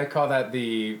 I call that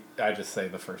I just say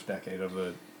the first decade of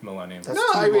the millennium. That's No,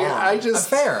 too I mean long. I just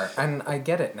fair, and I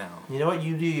get it now. You know what?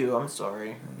 You do you. I'm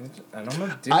sorry. I don't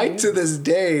know. Do I you? to this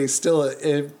day still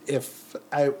if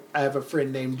I have a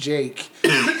friend named Jake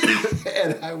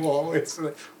and I will always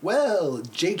say, well,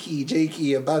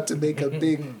 Jakey about to make a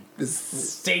big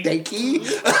steaky.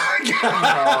 Oh,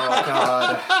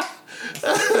 God.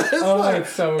 Oh,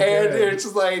 it's so good. And it's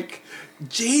just like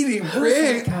Janie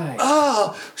Brigg. guy?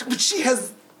 Oh, but she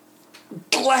has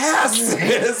glasses.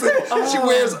 She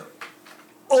wears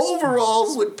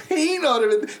overalls with paint on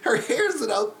them, and her hair's in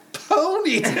a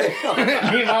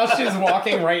ponytail. Meanwhile, she's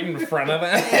walking right in front of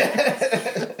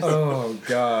them. Oh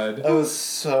God. That was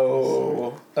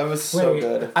so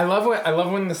good. I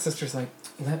love when the sister's like,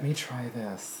 "Let me try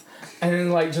this," and then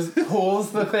like just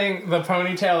pulls the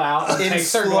ponytail out and In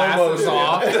takes her slow glasses motion.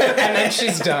 off, and then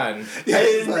she's done.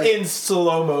 In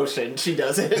slow motion, she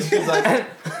does it. She's like,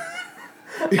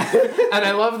 And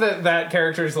I love that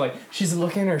character's like, she's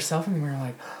looking at herself in the mirror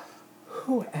like,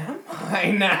 who am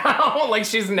I now? Like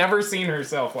she's never seen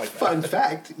herself like that. Fun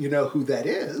fact, you know who that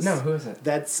is? No, who is it?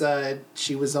 That's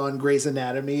she was on Grey's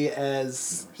Anatomy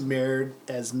as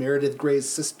Meredith Grey's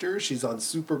sister. She's on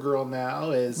Supergirl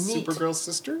now as Neat. Supergirl's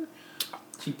sister.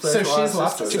 she plays So a lot she's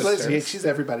lots of She sisters. plays. She's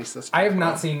everybody's sister. I have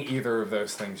not seen either of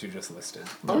those things you just listed.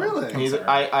 Oh really? Neither,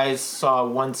 I saw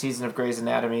one season of Grey's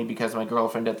Anatomy because my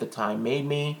girlfriend at the time made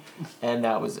me, and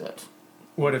that was it.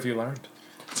 What have you learned?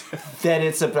 Then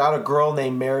it's about a girl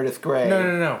named Meredith Grey.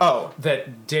 No. Oh,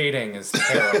 That dating is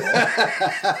terrible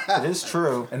it is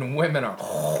true. and women are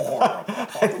horrible.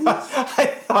 I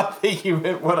thought that you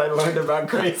meant what I learned about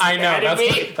Grey's I know,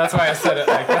 Anatomy. that's why I said it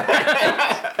like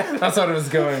that. That's what I was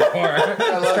going for.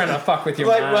 I was trying to fuck with your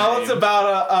Like, mind. well, it's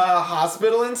about a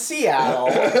hospital in Seattle,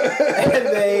 and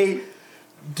they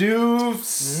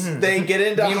they get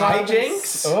into Meanwhile,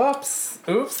 hijinks.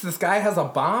 Oops, this guy has a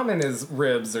bomb in his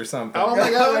ribs or something. Oh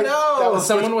my god! no. That was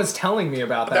Someone was telling me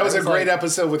about that. that was I a great like,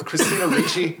 episode with Christina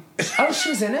Ricci. Oh,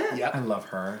 she's in it? Yep. I love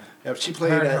her. Yep, she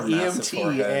played Her and an her massive EMT,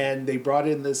 forehead. and they brought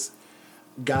in this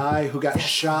guy who got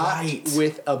shot right.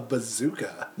 with a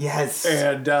bazooka, Yes.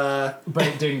 and But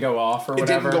it didn't go off or it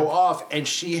whatever. didn't go off, and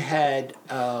she had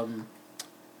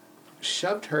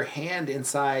shoved her hand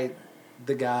inside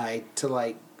the guy to,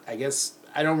 like, I guess,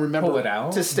 I don't remember. Pull it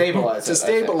out. To stabilize To it.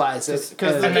 stabilize it.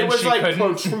 Because And then it was she like couldn't.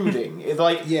 protruding. It,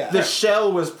 like Yeah. the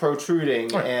shell was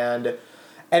protruding, and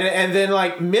then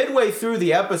like midway through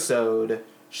the episode,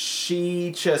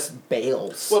 she just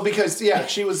bails. Well, because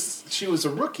she was a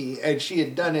rookie and she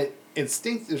had done it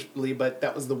instinctively, but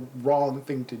that was the wrong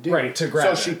thing to do. Right, to grab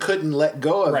So it. she couldn't let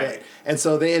go of Right. it, and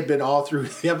so they had been all through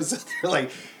the episode. They're like,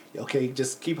 "Okay,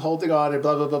 just keep holding on," and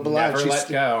blah blah blah blah. Never and let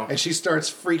go. And she starts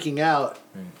freaking out,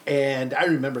 and I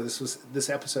remember this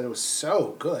episode. It was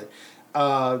so good.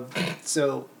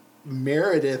 So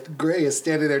Meredith Grey is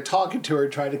standing there talking to her,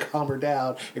 trying to calm her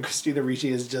down, and Christina Ricci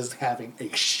is just having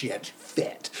a shit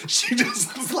fit. She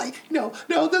just was like, no,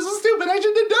 this is stupid. I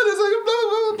shouldn't have done this. Like, blah,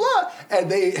 blah, blah, blah.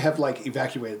 And they have, like,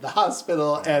 evacuated the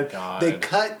hospital, and God. they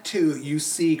cut to, you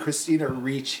see Christina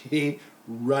Ricci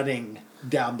running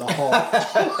down the hall.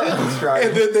 That's right.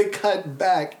 And then they cut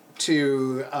back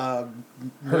to Her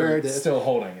Meredith, still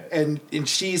holding it. and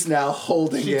she's now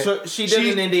holding it. She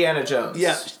did an Indiana Jones.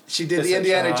 Yeah, she did the Essentially.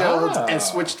 Indiana Jones Ah. and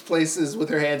switched places with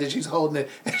her hand, and she's holding it,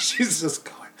 and she's just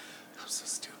going, "I'm so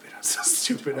stupid. I'm so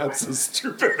stupid. I'm so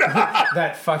stupid."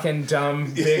 That fucking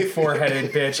dumb, big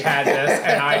foreheaded bitch had this,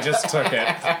 and I just took it.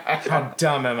 How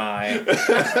dumb am I?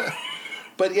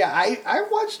 But yeah, I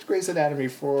watched Grey's Anatomy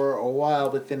for a while,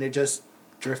 but then it just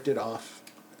drifted off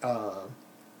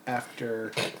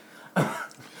after.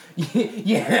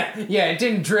 Yeah, it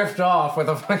didn't drift off with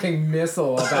a fucking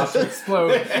missile about to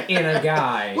explode in a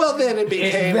guy. Well, then it it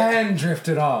became. then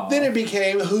drifted off. Then it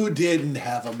became who didn't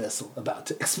have a missile about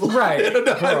to explode. Right.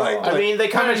 I mean, they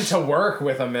kind coming of to work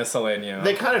with a missile in you.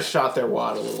 they kind of shot their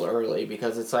wad a little early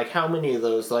because it's like, how many of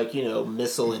those, like, you know,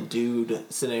 missile and dude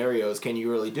scenarios can you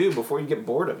really do before you get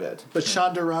bored of it? But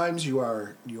Shonda Rhimes, you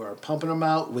are pumping them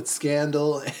out with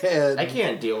Scandal and I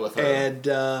can't deal with her. and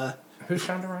Who's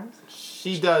Shonda Rhimes?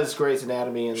 She does Grey's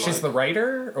Anatomy, and She's like, the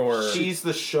writer, or she's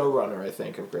the showrunner, I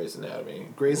think, of Grey's Anatomy.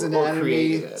 Grey's Or Anatomy,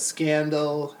 created it.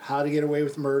 Scandal, How to Get Away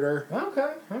with Murder.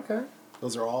 Okay.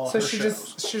 Those are all So her she's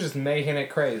shows. just making it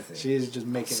crazy. She's just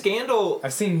making. Scandal.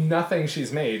 I've seen nothing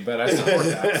she's made, but I support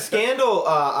that. Scandal,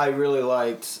 I really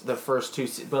liked the first two,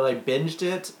 but I binged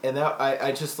it, and that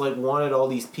I just like wanted all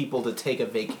these people to take a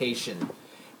vacation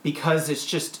because it's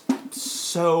just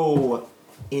so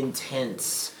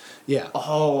intense Yeah.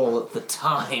 all the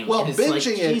time. Well, and it's binging like,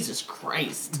 it- Jesus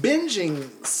Christ.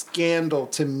 Binging Scandal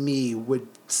to me would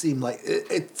seem like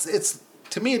it's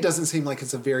to me it doesn't seem like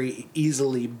it's a very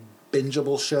easily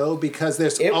bingeable show because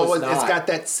there's It was always it's not. got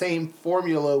that same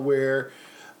formula where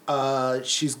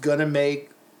she's gonna meet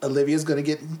her Olivia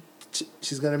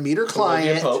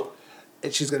client. Pope.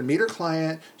 And she's going to meet her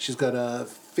client. She's going to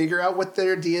figure out what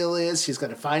their deal is. She's going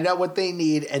to find out what they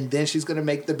need, and then she's going to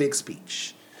make the big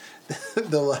speech.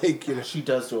 She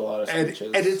does do a lot of and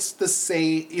speeches. it's the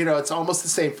same. It's almost the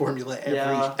same formula every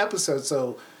Yeah. episode.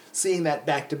 So seeing that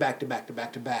back to back to back to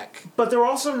back to back. But they're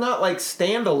also not like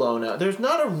standalone. There's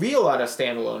not a real lot of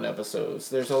standalone episodes.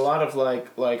 There's a lot of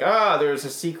there's a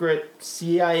secret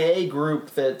CIA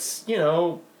group that's,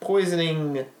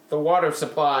 poisoning the water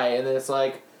supply, and it's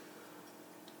like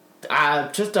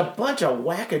just a bunch of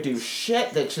wackadoo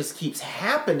shit that just keeps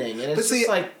happening, and it's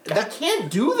I can't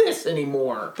do this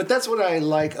anymore. But that's what I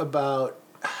like about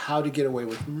How to Get Away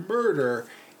with Murder.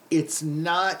 It's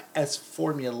not as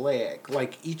formulaic.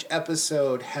 Like, each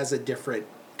episode has a different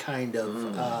kind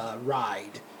of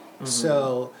ride. Mm-hmm.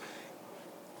 So,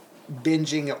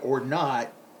 binging or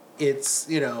not, it's,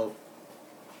 you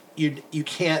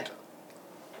can't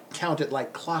count it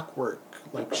like clockwork,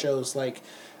 like shows like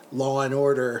Law and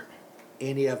Order,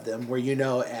 any of them, where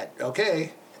at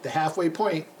the halfway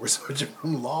point, we're switching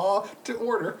from law to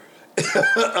order.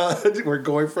 We're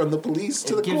going from the police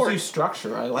to the court. It gives you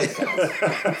structure. I like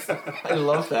that. I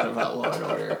love that about Law and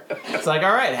Order. It's like,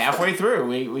 all right, halfway through,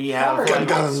 we have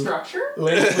structure.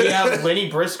 We have Lenny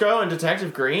Briscoe and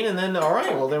Detective Green, and then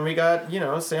then we got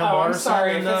Sam Waterston. I'm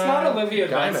sorry, if and, it's not Olivia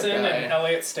Diamond Benson guy. and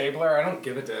Elliot Stabler, I don't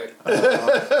give a dick.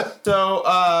 So,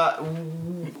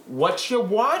 what you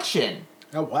watching?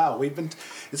 Oh wow,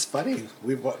 it's funny.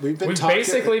 We've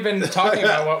basically been talking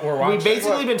about what we're watching. We've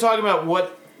basically been talking about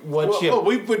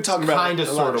we've been talking about kind of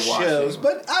a sort lot of shows,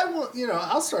 watching. but I will.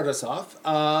 I'll start us off.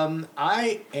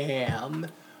 I am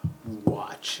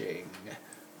watching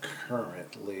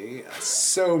currently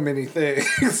so many things.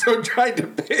 So I'm trying to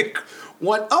pick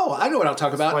one. Oh, I know what I'll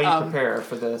talk about. Why you prepare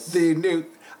for this? The new.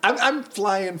 I'm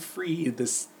flying free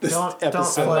this Don't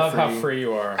episode. I love how free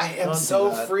you are. I am Don't so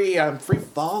do that. free. I'm free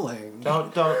falling.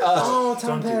 Don't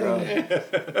Tom do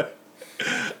that.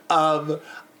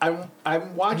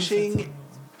 I'm watching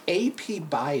AP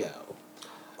Bio,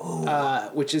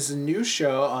 which is a new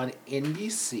show on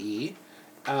NBC,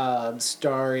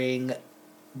 starring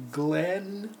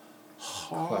Glenn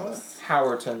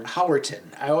Howerton.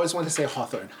 I always want to say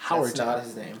Hawthorne. Howerton. That's not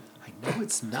his name. I know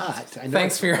it's not. I know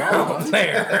Thanks it's for your help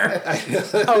there.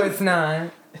 Oh, it's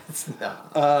not. It's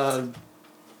not.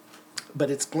 But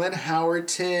it's Glenn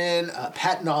Howerton,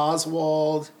 Patton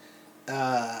Oswalt,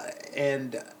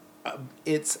 and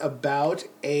it's about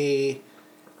a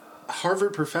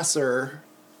Harvard professor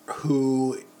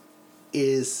who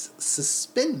is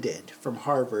suspended from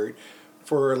Harvard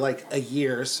for like a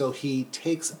year, so he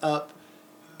takes up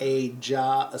a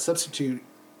substitute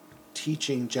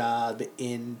teaching job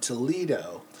in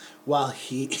Toledo while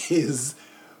he is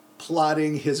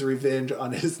plotting his revenge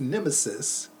on his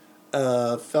nemesis,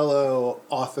 a fellow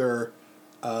author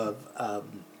of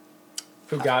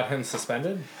Who got him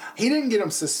suspended? he didn't get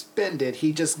him suspended,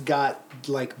 he just got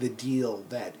like the deal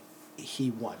that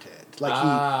he wanted.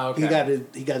 Like he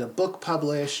got a book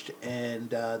published,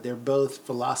 and they're both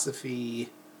philosophy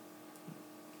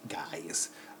guys.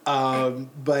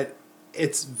 But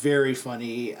it's very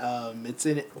funny.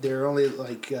 They're only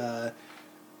like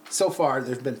so far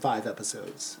there's been 5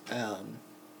 episodes.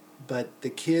 But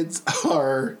the kids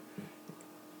are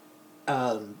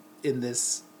in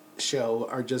this show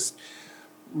are just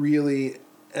really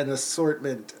an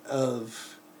assortment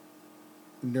of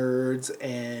nerds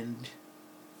and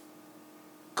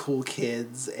cool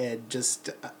kids, and just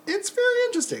it's very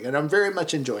interesting, and I'm very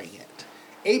much enjoying it.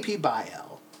 AP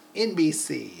Bio,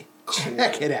 NBC,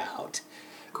 check it out.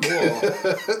 Cool.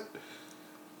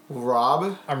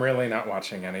 Rob? I'm really not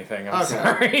watching anything. I'm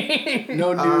Okay. sorry.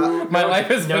 No new, My life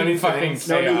has no been new fucking things.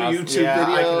 no new chaos. YouTube Yeah, I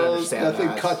can videos. understand Nothing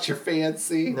that. caught your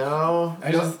fancy. No. I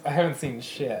haven't seen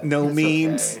shit. No It's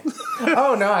memes. okay.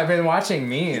 Oh no, I've been watching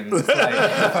memes.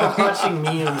 I'm watching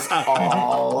memes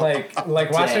all like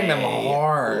watching them day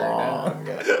hard. long.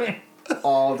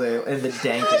 All day. And the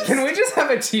dankest. Can we just have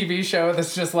a TV show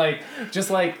that's just like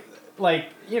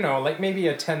maybe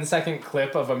a 10-second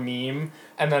clip of a meme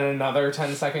and then another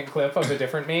 10-second clip of a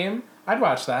different meme? I'd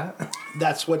watch that.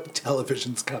 That's what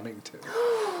television's coming to.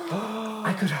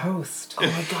 I could host. Oh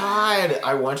my god.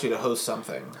 I want you to host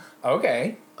something.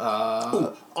 Okay.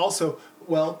 Ooh, also,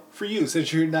 well, for you,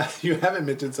 since you haven't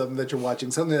mentioned something that you're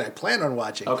watching, something that I plan on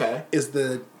watching. Okay. Is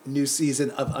the new season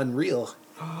of Unreal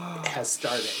has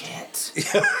started. Shit.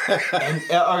 And,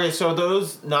 okay, so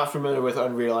those not familiar with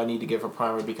Unreal, I need to give a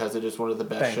primer because it is one of the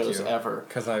best Thank shows you. ever.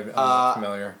 Because I'm not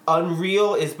familiar.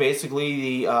 Unreal is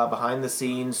basically the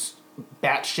behind-the-scenes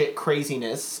batshit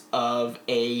craziness of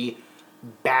a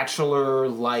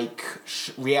Bachelor-like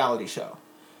reality show.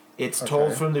 It's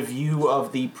told from the view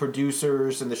of the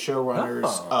producers and the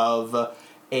showrunners of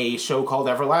a show called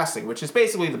Everlasting, which is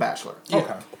basically The Bachelor.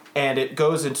 Okay. And it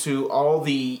goes into all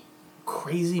the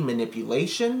crazy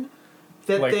manipulation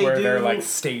that like they where do. they're like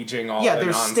staging all Yeah, the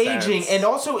they're nonsense. staging and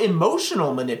also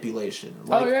emotional manipulation.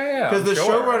 Like, yeah, because the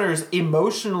sure. showrunners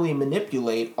emotionally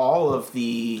manipulate all of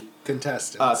the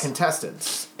Contestants.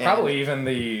 contestants. And- Probably even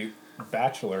the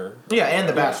Bachelor. Yeah, and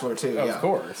The Bachelor too. Of yeah.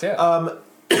 course, yeah.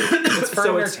 It's for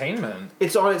so entertainment.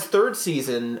 It's on its third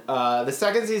season. The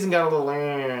second season got a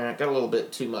little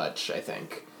bit too much, I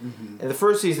think. And the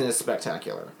first season is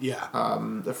spectacular. Yeah.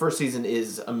 The first season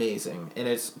is amazing, and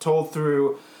it's told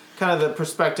through kind of the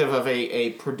perspective of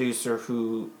a producer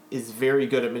who is very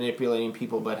good at manipulating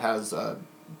people, but has a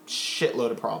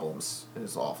shitload of problems, and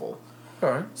is awful.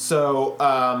 Alright. So,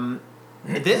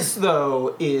 this,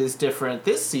 though, is different.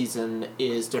 This season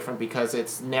is different because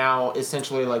it's now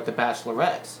essentially like The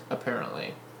Bachelorette,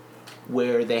 apparently,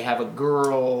 where they have a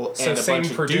girl So and a same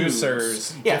bunch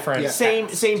producers, of dudes. Yeah,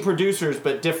 different same producers,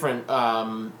 but different.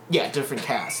 Different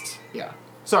cast. Yeah.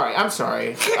 Sorry, I'm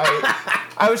sorry.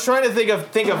 I was trying to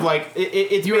think of like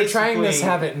it's. You were trying to basically-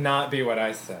 have it not be what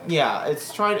I said. Yeah, it's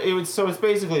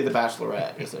basically The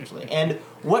Bachelorette essentially, and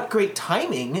what great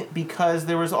timing because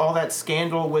there was all that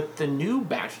scandal with the new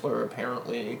Bachelor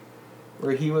apparently,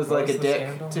 where he was like was a the dick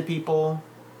scandal? to people.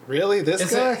 Really? This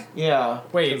Is guy? it- Yeah,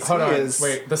 Wait, 'Cause hold he on. is-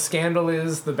 Wait, the scandal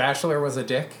is the Bachelor was a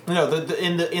dick? no,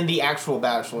 in the actual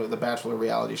Bachelor, the Bachelor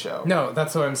reality show. No,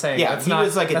 that's what I'm saying. Yeah, that's he not,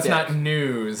 was like a that's dick. not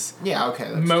news. Yeah, okay,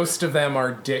 that's Most of them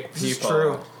are dick This is people.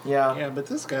 true. Yeah. Yeah, but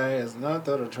this guy is not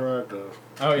that attractive.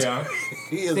 Oh yeah.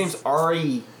 He His is. name's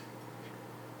Ari.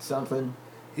 Something.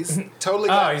 He's totally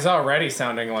Oh, got. he's already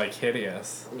sounding like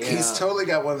hideous. Yeah. He's totally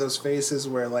got one of those faces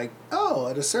where, like, oh,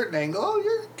 at a certain angle, oh,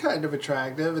 you're kind of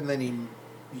attractive, and then you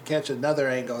catch another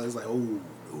angle, and it's like, oh,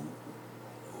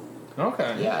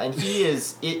 Okay. Yeah, and he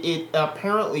is. It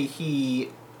apparently he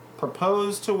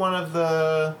proposed to one of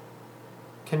the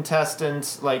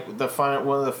contestants, like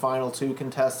one of the final two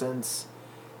contestants,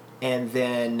 and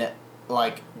then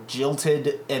like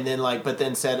jilted, and then but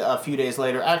then said a few days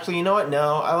later, actually, you know what?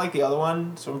 No, I like the other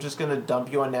one, so I'm just gonna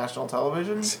dump you on national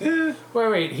television.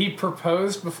 Wait. He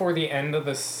proposed before the end of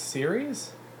the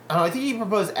series? I think he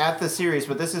proposed at the series,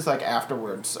 but this is like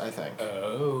afterwards, I think.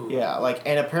 Oh. Yeah,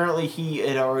 and apparently he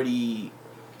had already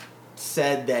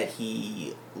said that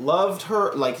he loved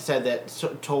her,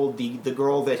 told the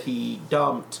girl that he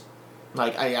dumped,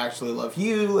 I actually love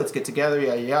you, let's get together,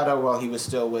 yada yada, while he was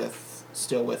still with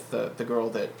the girl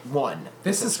that won.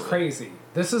 This is essentially. crazy.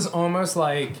 This is almost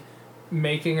like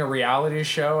making a reality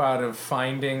show out of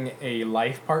finding a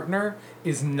life partner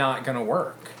is not gonna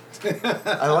work.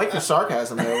 I like your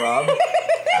sarcasm there, Rob.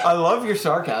 I love your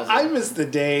sarcasm. I miss the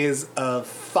days of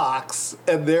Fox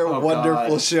and their Oh, wonderful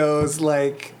God. shows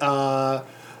like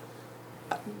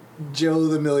Joe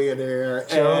the Millionaire.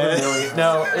 Joe the and- Million-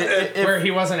 No, Where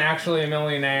he wasn't actually a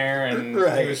millionaire and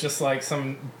Right. he was just like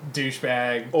some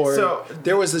douchebag. Or So-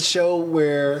 there was a show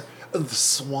where the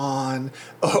Swan.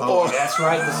 oh, Or, that's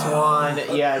right, the Swan.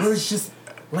 Yes. It was just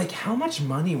like how much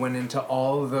money went into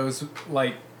all of those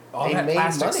all They that made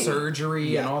plastic money. surgery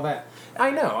and Yeah. all that. I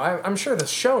know. I'm sure the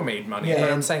show made money, Yeah, but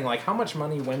I'm and- saying how much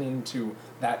money went into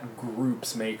that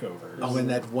group's makeovers. oh, and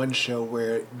that one show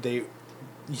where they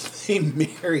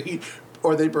married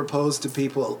or they proposed to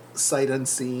people sight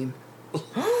unseen.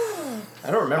 I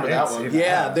don't remember I that didn't see one. that.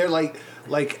 Yeah,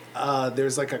 they're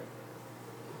there's like a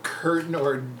curtain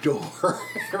or a door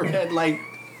and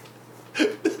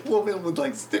the woman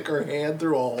would stick her hand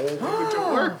through a hole in the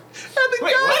door and the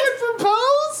Wait, guy what? would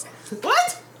propose.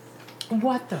 What?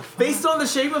 What the fuck? Based on the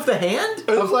shape of the hand?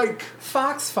 It was like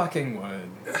Fox fucking would.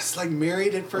 it's like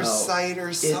married at first sight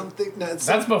or something.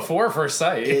 That's before First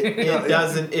Sight.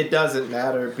 It doesn't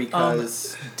matter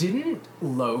because Didn't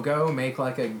Logo make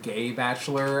a gay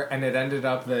bachelor, and it ended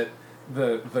up that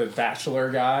the bachelor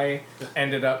guy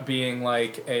ended up being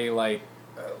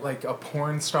a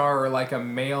porn star or a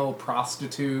male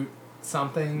prostitute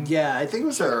something? yeah, I think it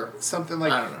was Sure. something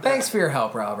like I don't know. Thanks for your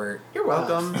help, Robert. you're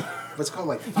welcome. what's it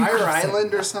called Fire could've said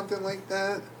Island or something like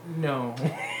that. No.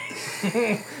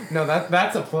 No,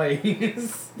 that's a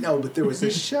place. No, but there was a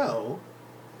show.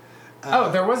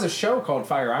 There was a show called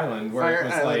Fire Island where Fire it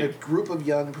was Island, a group of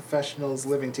young professionals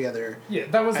living together. yeah,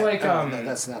 that was No,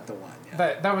 that's not the one.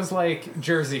 Yeah. that was like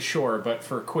Jersey Shore but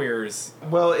for queers.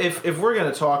 Well, if we're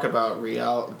gonna talk about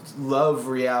love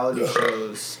reality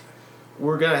shows,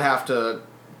 we're gonna have to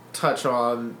touch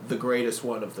on the greatest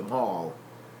one of them all,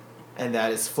 and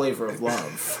that is Flavor of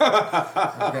Love.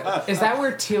 Is that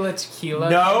where Tila Tequila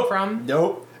No, came from?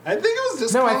 Nope. I think it was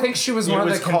just No, I called- think she was It one of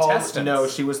was the called. contestants. No,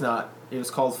 she was not. It was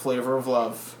called Flavor of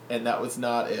Love, and that was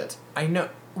not it. I know.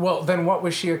 Well, then what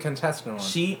was she a contestant on?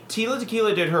 Tila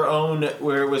Tequila did her own,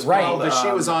 where it was Right, called... But she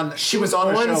was on. She was a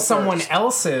on show someone first.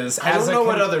 else's. I don't know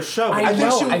what other show. I I think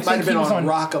know, she I might think have been he was on on-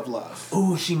 Rock of Love.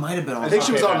 Ooh, she might have been on... I think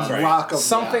she was on that's right. Rock of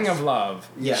Something Love. of Love.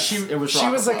 Yes, she it was She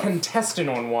Rock was of a Love. contestant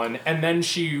on one, and then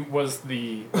she was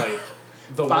the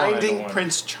the Finding one.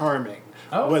 Prince Charming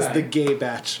Okay. was the gay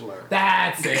bachelor.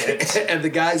 That's it. And the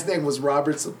guy's name was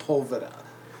Robert Sepulveda.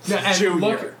 No, and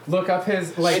Junior. look up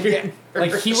his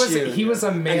Yeah. he was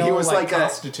a male And he was like a-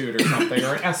 prostitute or something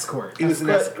or an escort. He was an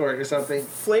But- escort or something.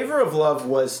 Flavor of Love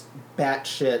was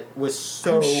batshit, was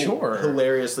so I'm sure.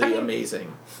 hilariously I mean-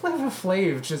 amazing. Flavor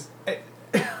Flav just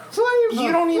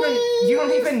you don't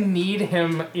even need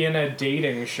him in a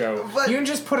dating show. But- You can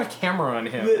just put a camera on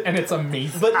him But- and it's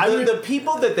amazing. But the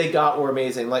people that they got were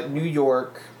amazing, like New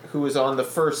York, who was on the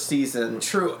first season.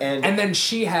 True. And then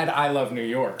she had I Love New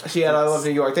York. she had I Love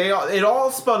New York. It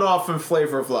all spun off from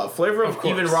Flavor of Love. Flavor of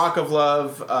course. even Rock of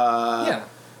Love. Yeah.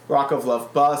 Rock of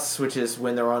Love Bus, which is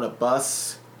when they're on a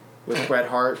bus with Bret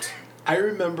Hart. I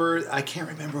can't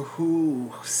remember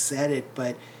who said it,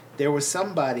 but there was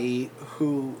somebody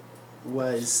who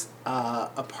was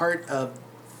a part of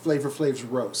Flavor Flav's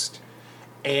roast.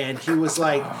 And he was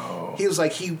like,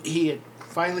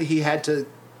 he had to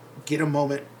get a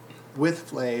moment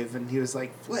with Flav, and he was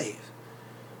like, Flav,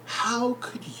 how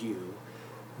could you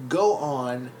go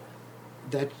on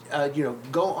that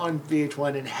go on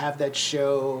VH1 and have that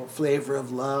show Flavor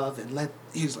of Love and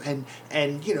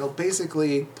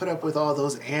basically put up with all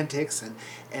those antics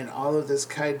and all of this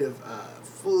kind of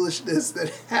foolishness that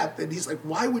happened. He's like,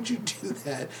 why would you do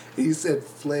that? And he said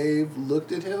Flav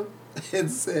looked at him and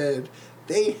said,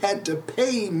 they had to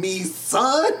pay me,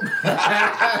 son.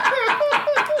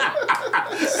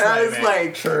 And I was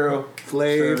like, True.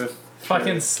 Flav.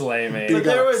 Fucking slay me. But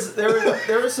there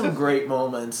was some great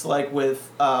moments, like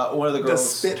with one of the The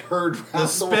girls. spit heard round The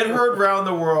spit heard round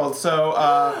the world. So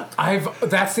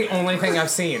That's the only thing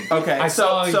I've seen. okay, I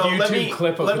saw a YouTube let me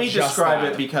clip of let me just describe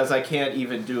that. it because I can't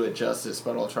even do it justice,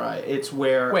 but I'll try. It's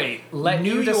where Wait, let New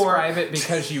you York- describe it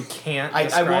because you can't I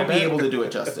describe won't be it? able to do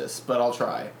it justice, but I'll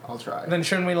try. Then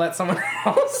shouldn't we let someone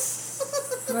else?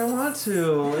 I want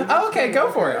to. Oh, okay, go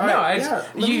for it. All No, right, I yeah,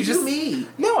 let you me just do me.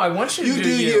 No, I want you to You do do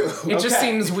you. you. It just Okay.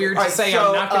 seems weird All to right, say so,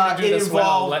 I'm not going to do it this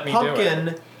well. involved Let me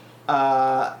do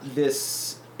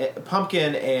it.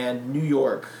 Pumpkin and New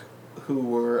York, who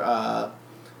were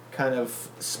kind of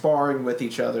sparring with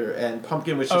each other, and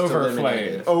Pumpkin was just Over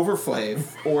eliminated. Over Flav,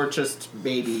 or just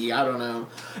maybe, I don't know.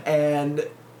 And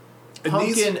And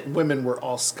Pumpkin, these women were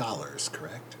all scholars,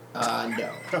 correct?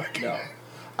 no.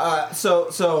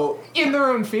 So In their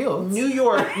own fields. New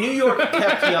York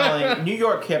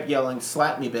kept yelling,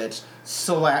 slap me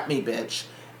bitch,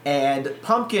 and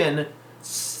Pumpkin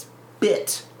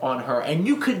spit on her, and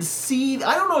you could see,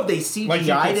 I don't know if they CGI'd Like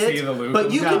you could it, see the loogie?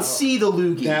 but you No. could see the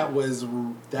loogie. That was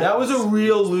a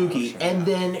real loogie. And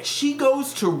then she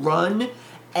goes to run,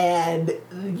 and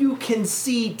you can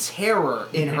see terror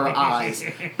in her eyes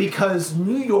because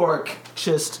New York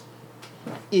just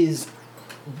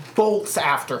bolts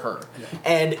after her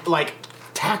and like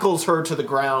tackles her to the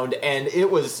ground, and it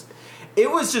was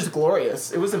just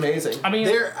glorious. It was amazing. I mean,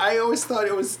 I always thought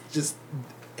it was just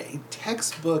a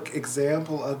textbook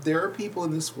example of there are people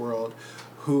in this world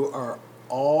who are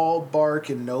all bark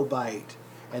and no bite.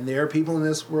 And there are people in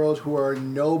this world who are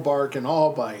no bark and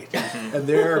all bite. And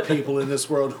there are people in this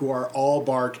world who are all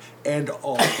bark and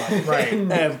all bite. Right.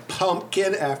 And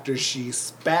Pumpkin, after she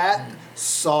spat,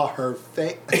 saw her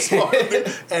face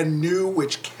and knew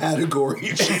which category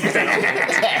she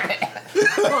fell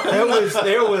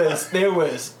there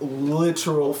was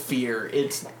literal fear.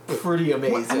 It's pretty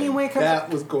amazing. I mean, wake up. That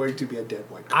was going to be a dead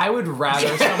white girl. I would rather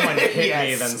someone hit me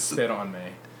Yes. than spit on me.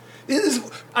 It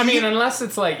is, I mean, unless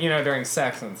it's like, during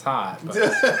sex and it's hot. But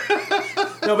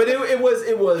no, but it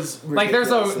was like,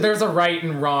 ridiculously- there's a right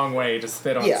and wrong way to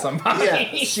spit on somebody. Yeah,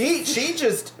 she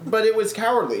just, but it was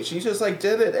cowardly. She just like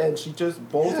did it, and she just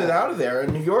bolted out of there.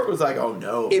 And New York was like, "Oh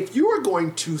no!" if you are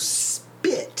going to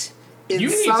spit in You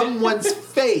need to- someone's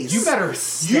face, You better you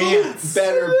stance.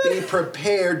 better be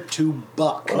prepared to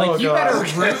buck. Like, Oh, you God.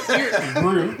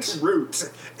 better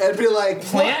root And be like,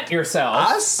 plant "Look, yourself.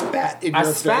 I spat in I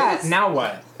your spat. face. Now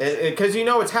what? Because you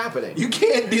know what's happening. You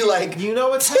can't be like, You know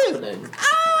what's happening.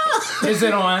 Is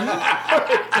it on?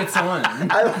 It's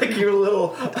on. I like your little,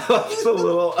 the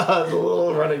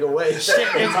little running away.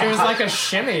 It was like a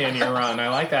shimmy in your run. I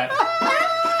like that.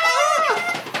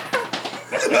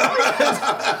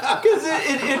 Because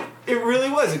it really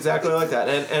was exactly like that,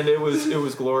 and it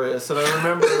was glorious. And I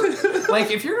remember,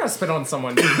 Like, if you're gonna spit on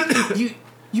someone,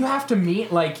 you have to mean,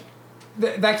 like,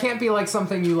 that can't be like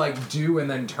something you like do and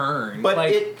then turn. But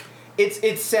like,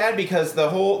 it's sad because that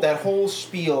whole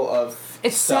spiel of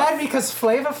it's stuff. sad because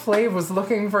Flava Flav was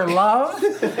looking for love,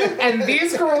 and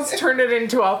these girls turned it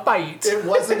into a fight. It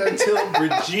wasn't until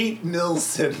Brigitte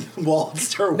Nielsen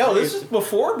waltzed her No, way. this was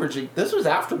before Brigitte. This was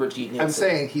after Brigitte Nielsen. I'm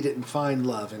saying he didn't find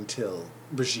love until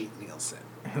Brigitte Nielsen.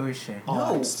 Who is she?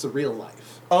 On Surreal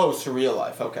Life. Oh, Surreal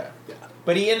Life. Okay. Yeah.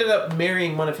 But he ended up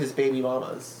marrying one of his baby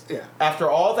mamas. Yeah. After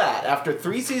all that, after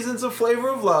 3 seasons of Flavor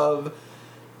of Love,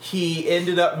 he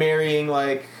ended up marrying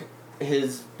like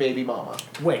his baby mama.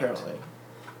 Wait. Apparently.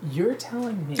 You're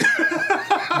telling me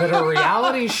that a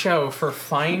reality show for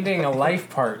finding a life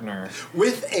partner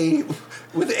With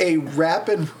a rap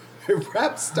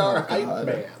star hype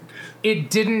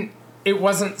man. it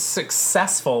wasn't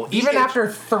successful even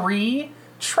after 3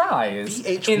 tries.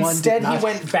 VH1 Instead, did not- he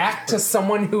went back to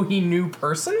someone who he knew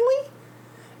personally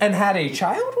and had a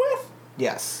child with?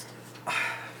 Yes.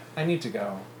 I need to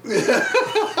go.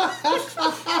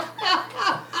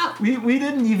 We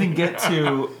didn't even get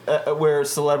to where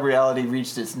Celebrity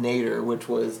reached its nadir, which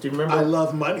was, do you remember? I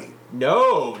Love Money.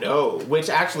 No. Which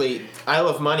actually, I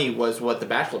Love Money was what the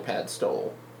Bachelor Pad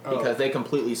stole. Because they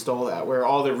completely stole that, where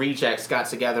all the rejects got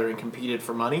together and competed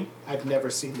for money. I've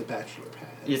never seen The Bachelor Pad.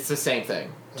 It's the same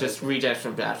thing. Just rejects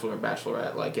from Bachelor and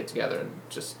Bachelorette like get together and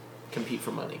just compete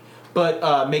for money.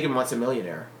 But Megan Wants a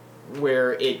Millionaire,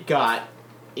 where that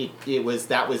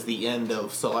was the end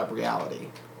of Celebrity,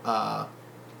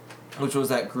 which was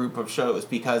that group of shows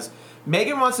because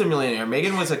Megan Wants a Millionaire.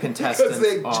 Megan was a contestant Because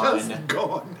they've on. just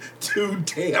gone too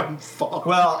damn far.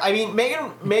 Well, I mean,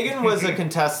 Megan was a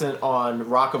contestant on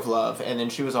Rock of Love, and then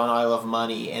she was on I Love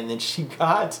Money, and then she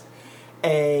got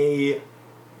a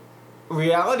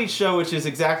reality show which is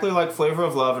exactly like Flavor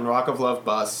of Love and Rock of Love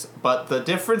Bus, but the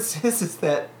difference is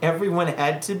that everyone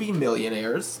had to be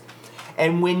millionaires.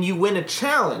 And when you win a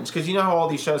challenge, because you know how all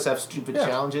these shows have stupid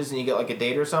challenges and you get like a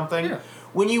date or something? Yeah.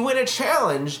 When you win a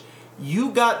challenge,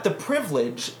 you got the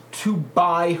privilege to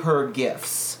buy her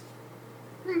gifts.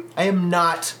 I am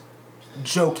not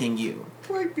joking you.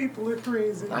 White people are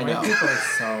crazy. I know. People are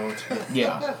so true.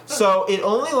 Yeah. So it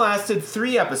only lasted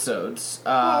 3 episodes.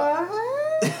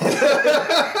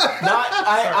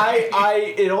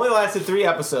 It only lasted 3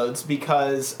 episodes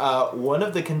because one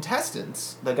of the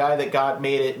contestants, the guy that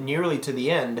made it nearly to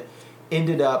the end,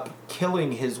 ended up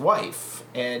killing his wife,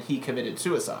 and he committed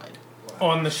suicide.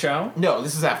 On the show? No,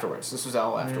 this is afterwards. This was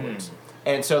all afterwards.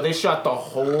 And so they shut the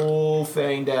whole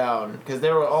thing down because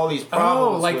there were all these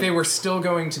problems. Oh, like with- they were still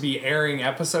going to be airing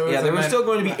episodes? Yeah, they and were then- still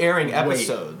going to be airing Wait,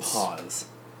 episodes. pause.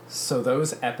 So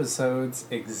those episodes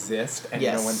exist and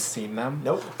Yes. no one's seen them?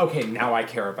 Nope. Okay, now I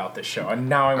care about this show, and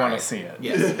now I want to see it.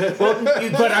 Yes. Well,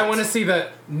 But I want to see the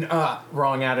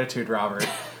wrong attitude, Robert.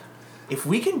 if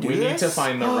we can do We this, need to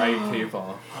find the right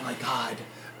people. Oh my god.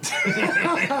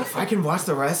 If I can watch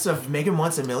the rest of Megan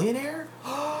Wants a Millionaire?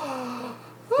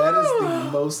 That is the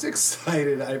most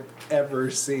excited I've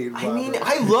ever seen. I mean, Robert.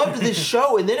 I loved this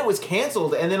show, and then it was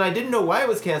canceled, and then I didn't know why it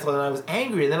was canceled, and I was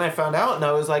angry, and then I found out, and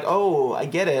I was like, oh, I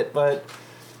get it, but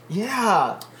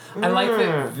yeah. I like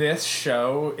that this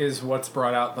show is what's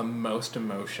brought out the most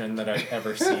emotion that I've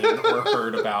ever seen or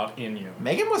heard about in you.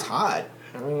 Megan was hot.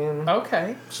 I mean,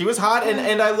 Okay. she was hot,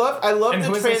 and I love And the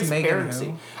who is this Megan transparency.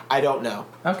 who? I don't know.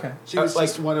 Okay. She was like,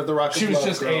 just one of the Rock she of was Love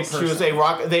just a girls. person. She was a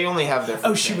rock. They only have their.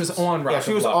 Oh, first she was names. on Rock Yeah,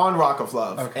 she of was Love. on Rock of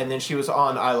Love, Okay. and then she was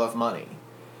on I Love Money.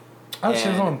 Oh, she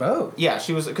was And- on both. Yeah,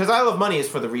 she was because I Love Money is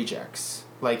for the rejects.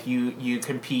 Like you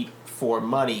compete for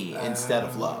money instead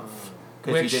of love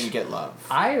because you Which- didn't get love.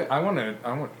 I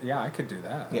want. Yeah, I could do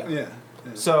that. Yeah. Yeah.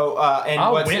 So and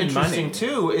I'll what's win interesting money.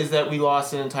 too is that we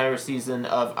lost an entire season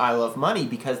of I Love Money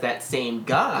because that same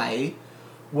guy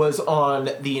was on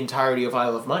the entirety of I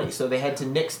Love Money. So they had to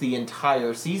nix the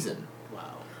entire season. Wow.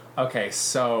 Okay,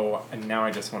 so and now I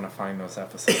just want to find those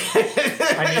episodes.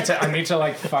 I need to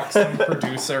like fuck some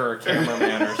producer or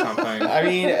cameraman or something. I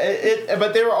mean,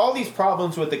 but there were all these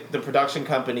problems with the production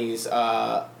companies,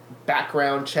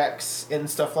 background checks and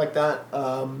stuff like that.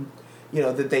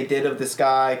 That they did of this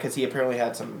guy because he apparently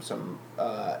had some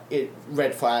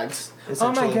red flags. Oh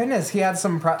Essentially. my goodness, he had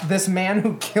some. This man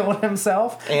who killed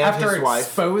himself And after his wife.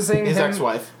 exposing His him,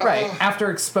 ex-wife. right?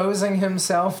 After exposing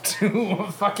himself to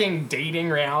a fucking dating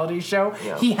reality show,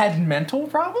 Yeah. he had mental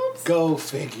problems. Go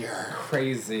figure.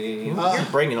 Crazy. You're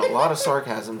bringing a lot of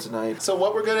sarcasm tonight. So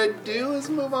what we're gonna do is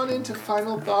move on into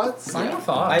final thoughts. Final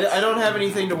thoughts. I don't have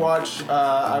anything to watch.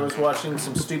 I was watching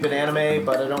some stupid anime,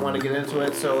 but I don't want to get into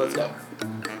it, so let's go.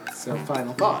 So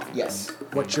final thought. Yes.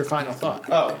 What's your final thought?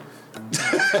 Oh.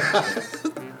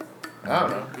 I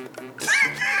don't know.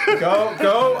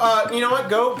 Go, you know what?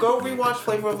 Go rewatch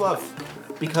Flavor of Love.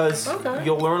 because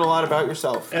you'll learn a lot about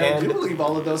yourself. And I do believe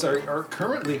all of those are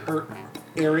currently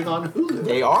airing on Hulu.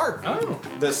 They are. Oh.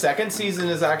 The second season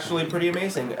is actually pretty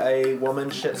amazing. A woman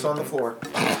shits on the floor.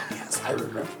 Yes, I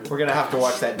remember. We're gonna have to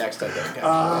watch that next, I think.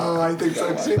 Oh, I think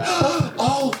so too.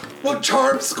 Oh, what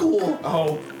Charm School!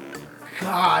 Oh,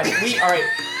 God. All right.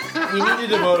 We need to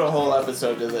devote a whole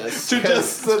episode to this. To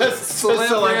just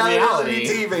select reality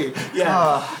TV. Yeah.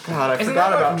 Oh, God, I Isn't forgot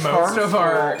that about what Charm most of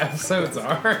our School. episodes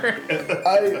are?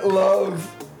 I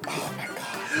love... Oh, my God.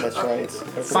 That's right.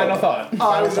 Final thought.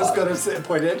 Oh, I was just going to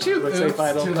point at you and say Oops,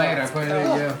 final too thought. late. I pointed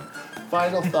at you.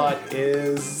 Final thought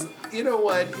is, you know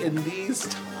what? In these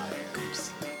times,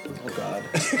 Oh, God.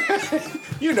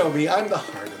 you know me, I'm the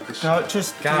heart of the show. No,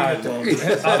 just... God,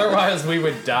 otherwise we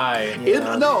would die.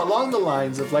 No, along the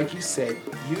lines of, like you said,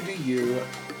 you do you,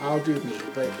 I'll do me.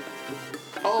 But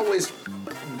always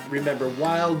remember,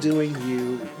 while doing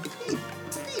you,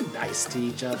 be nice to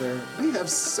each other. We have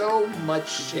so much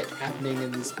shit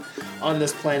happening on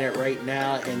this planet right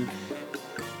now, and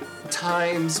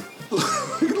times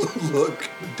look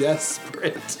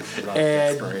desperate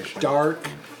and desperation. dark.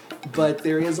 But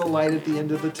there is a light at the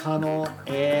end of the tunnel,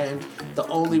 and the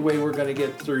only way we're going to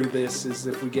get through this is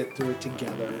if we get through it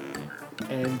together.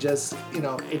 And just,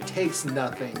 it takes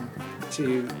nothing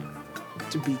to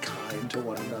be kind to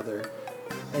one another,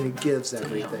 and it gives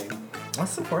everything.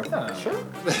 Let's support that. Sure.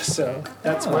 So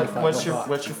that's Yeah. my final What's your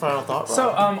thought. final thought, Rob?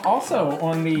 So, also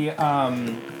on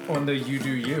the you do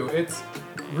you, it's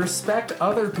respect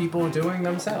other people doing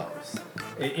themselves.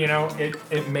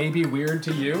 It may be weird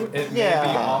to you. It may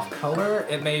be off color.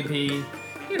 It may be,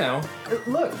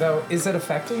 look though, is it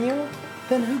affecting you?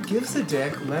 Then who gives a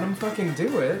dick? Let them fucking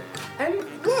do it. And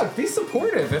look, be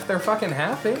supportive if they're fucking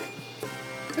happy.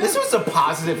 This was a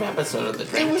positive episode of the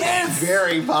Drink Tank.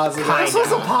 Very positive. This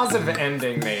was a positive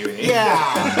ending, maybe. Yeah.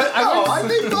 I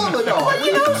think all in all.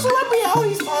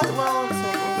 Celebrity's positive.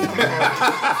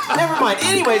 Never mind.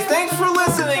 Anyways, thanks for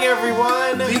listening,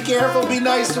 everyone. Be careful, be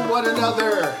nice to one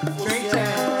another. Drink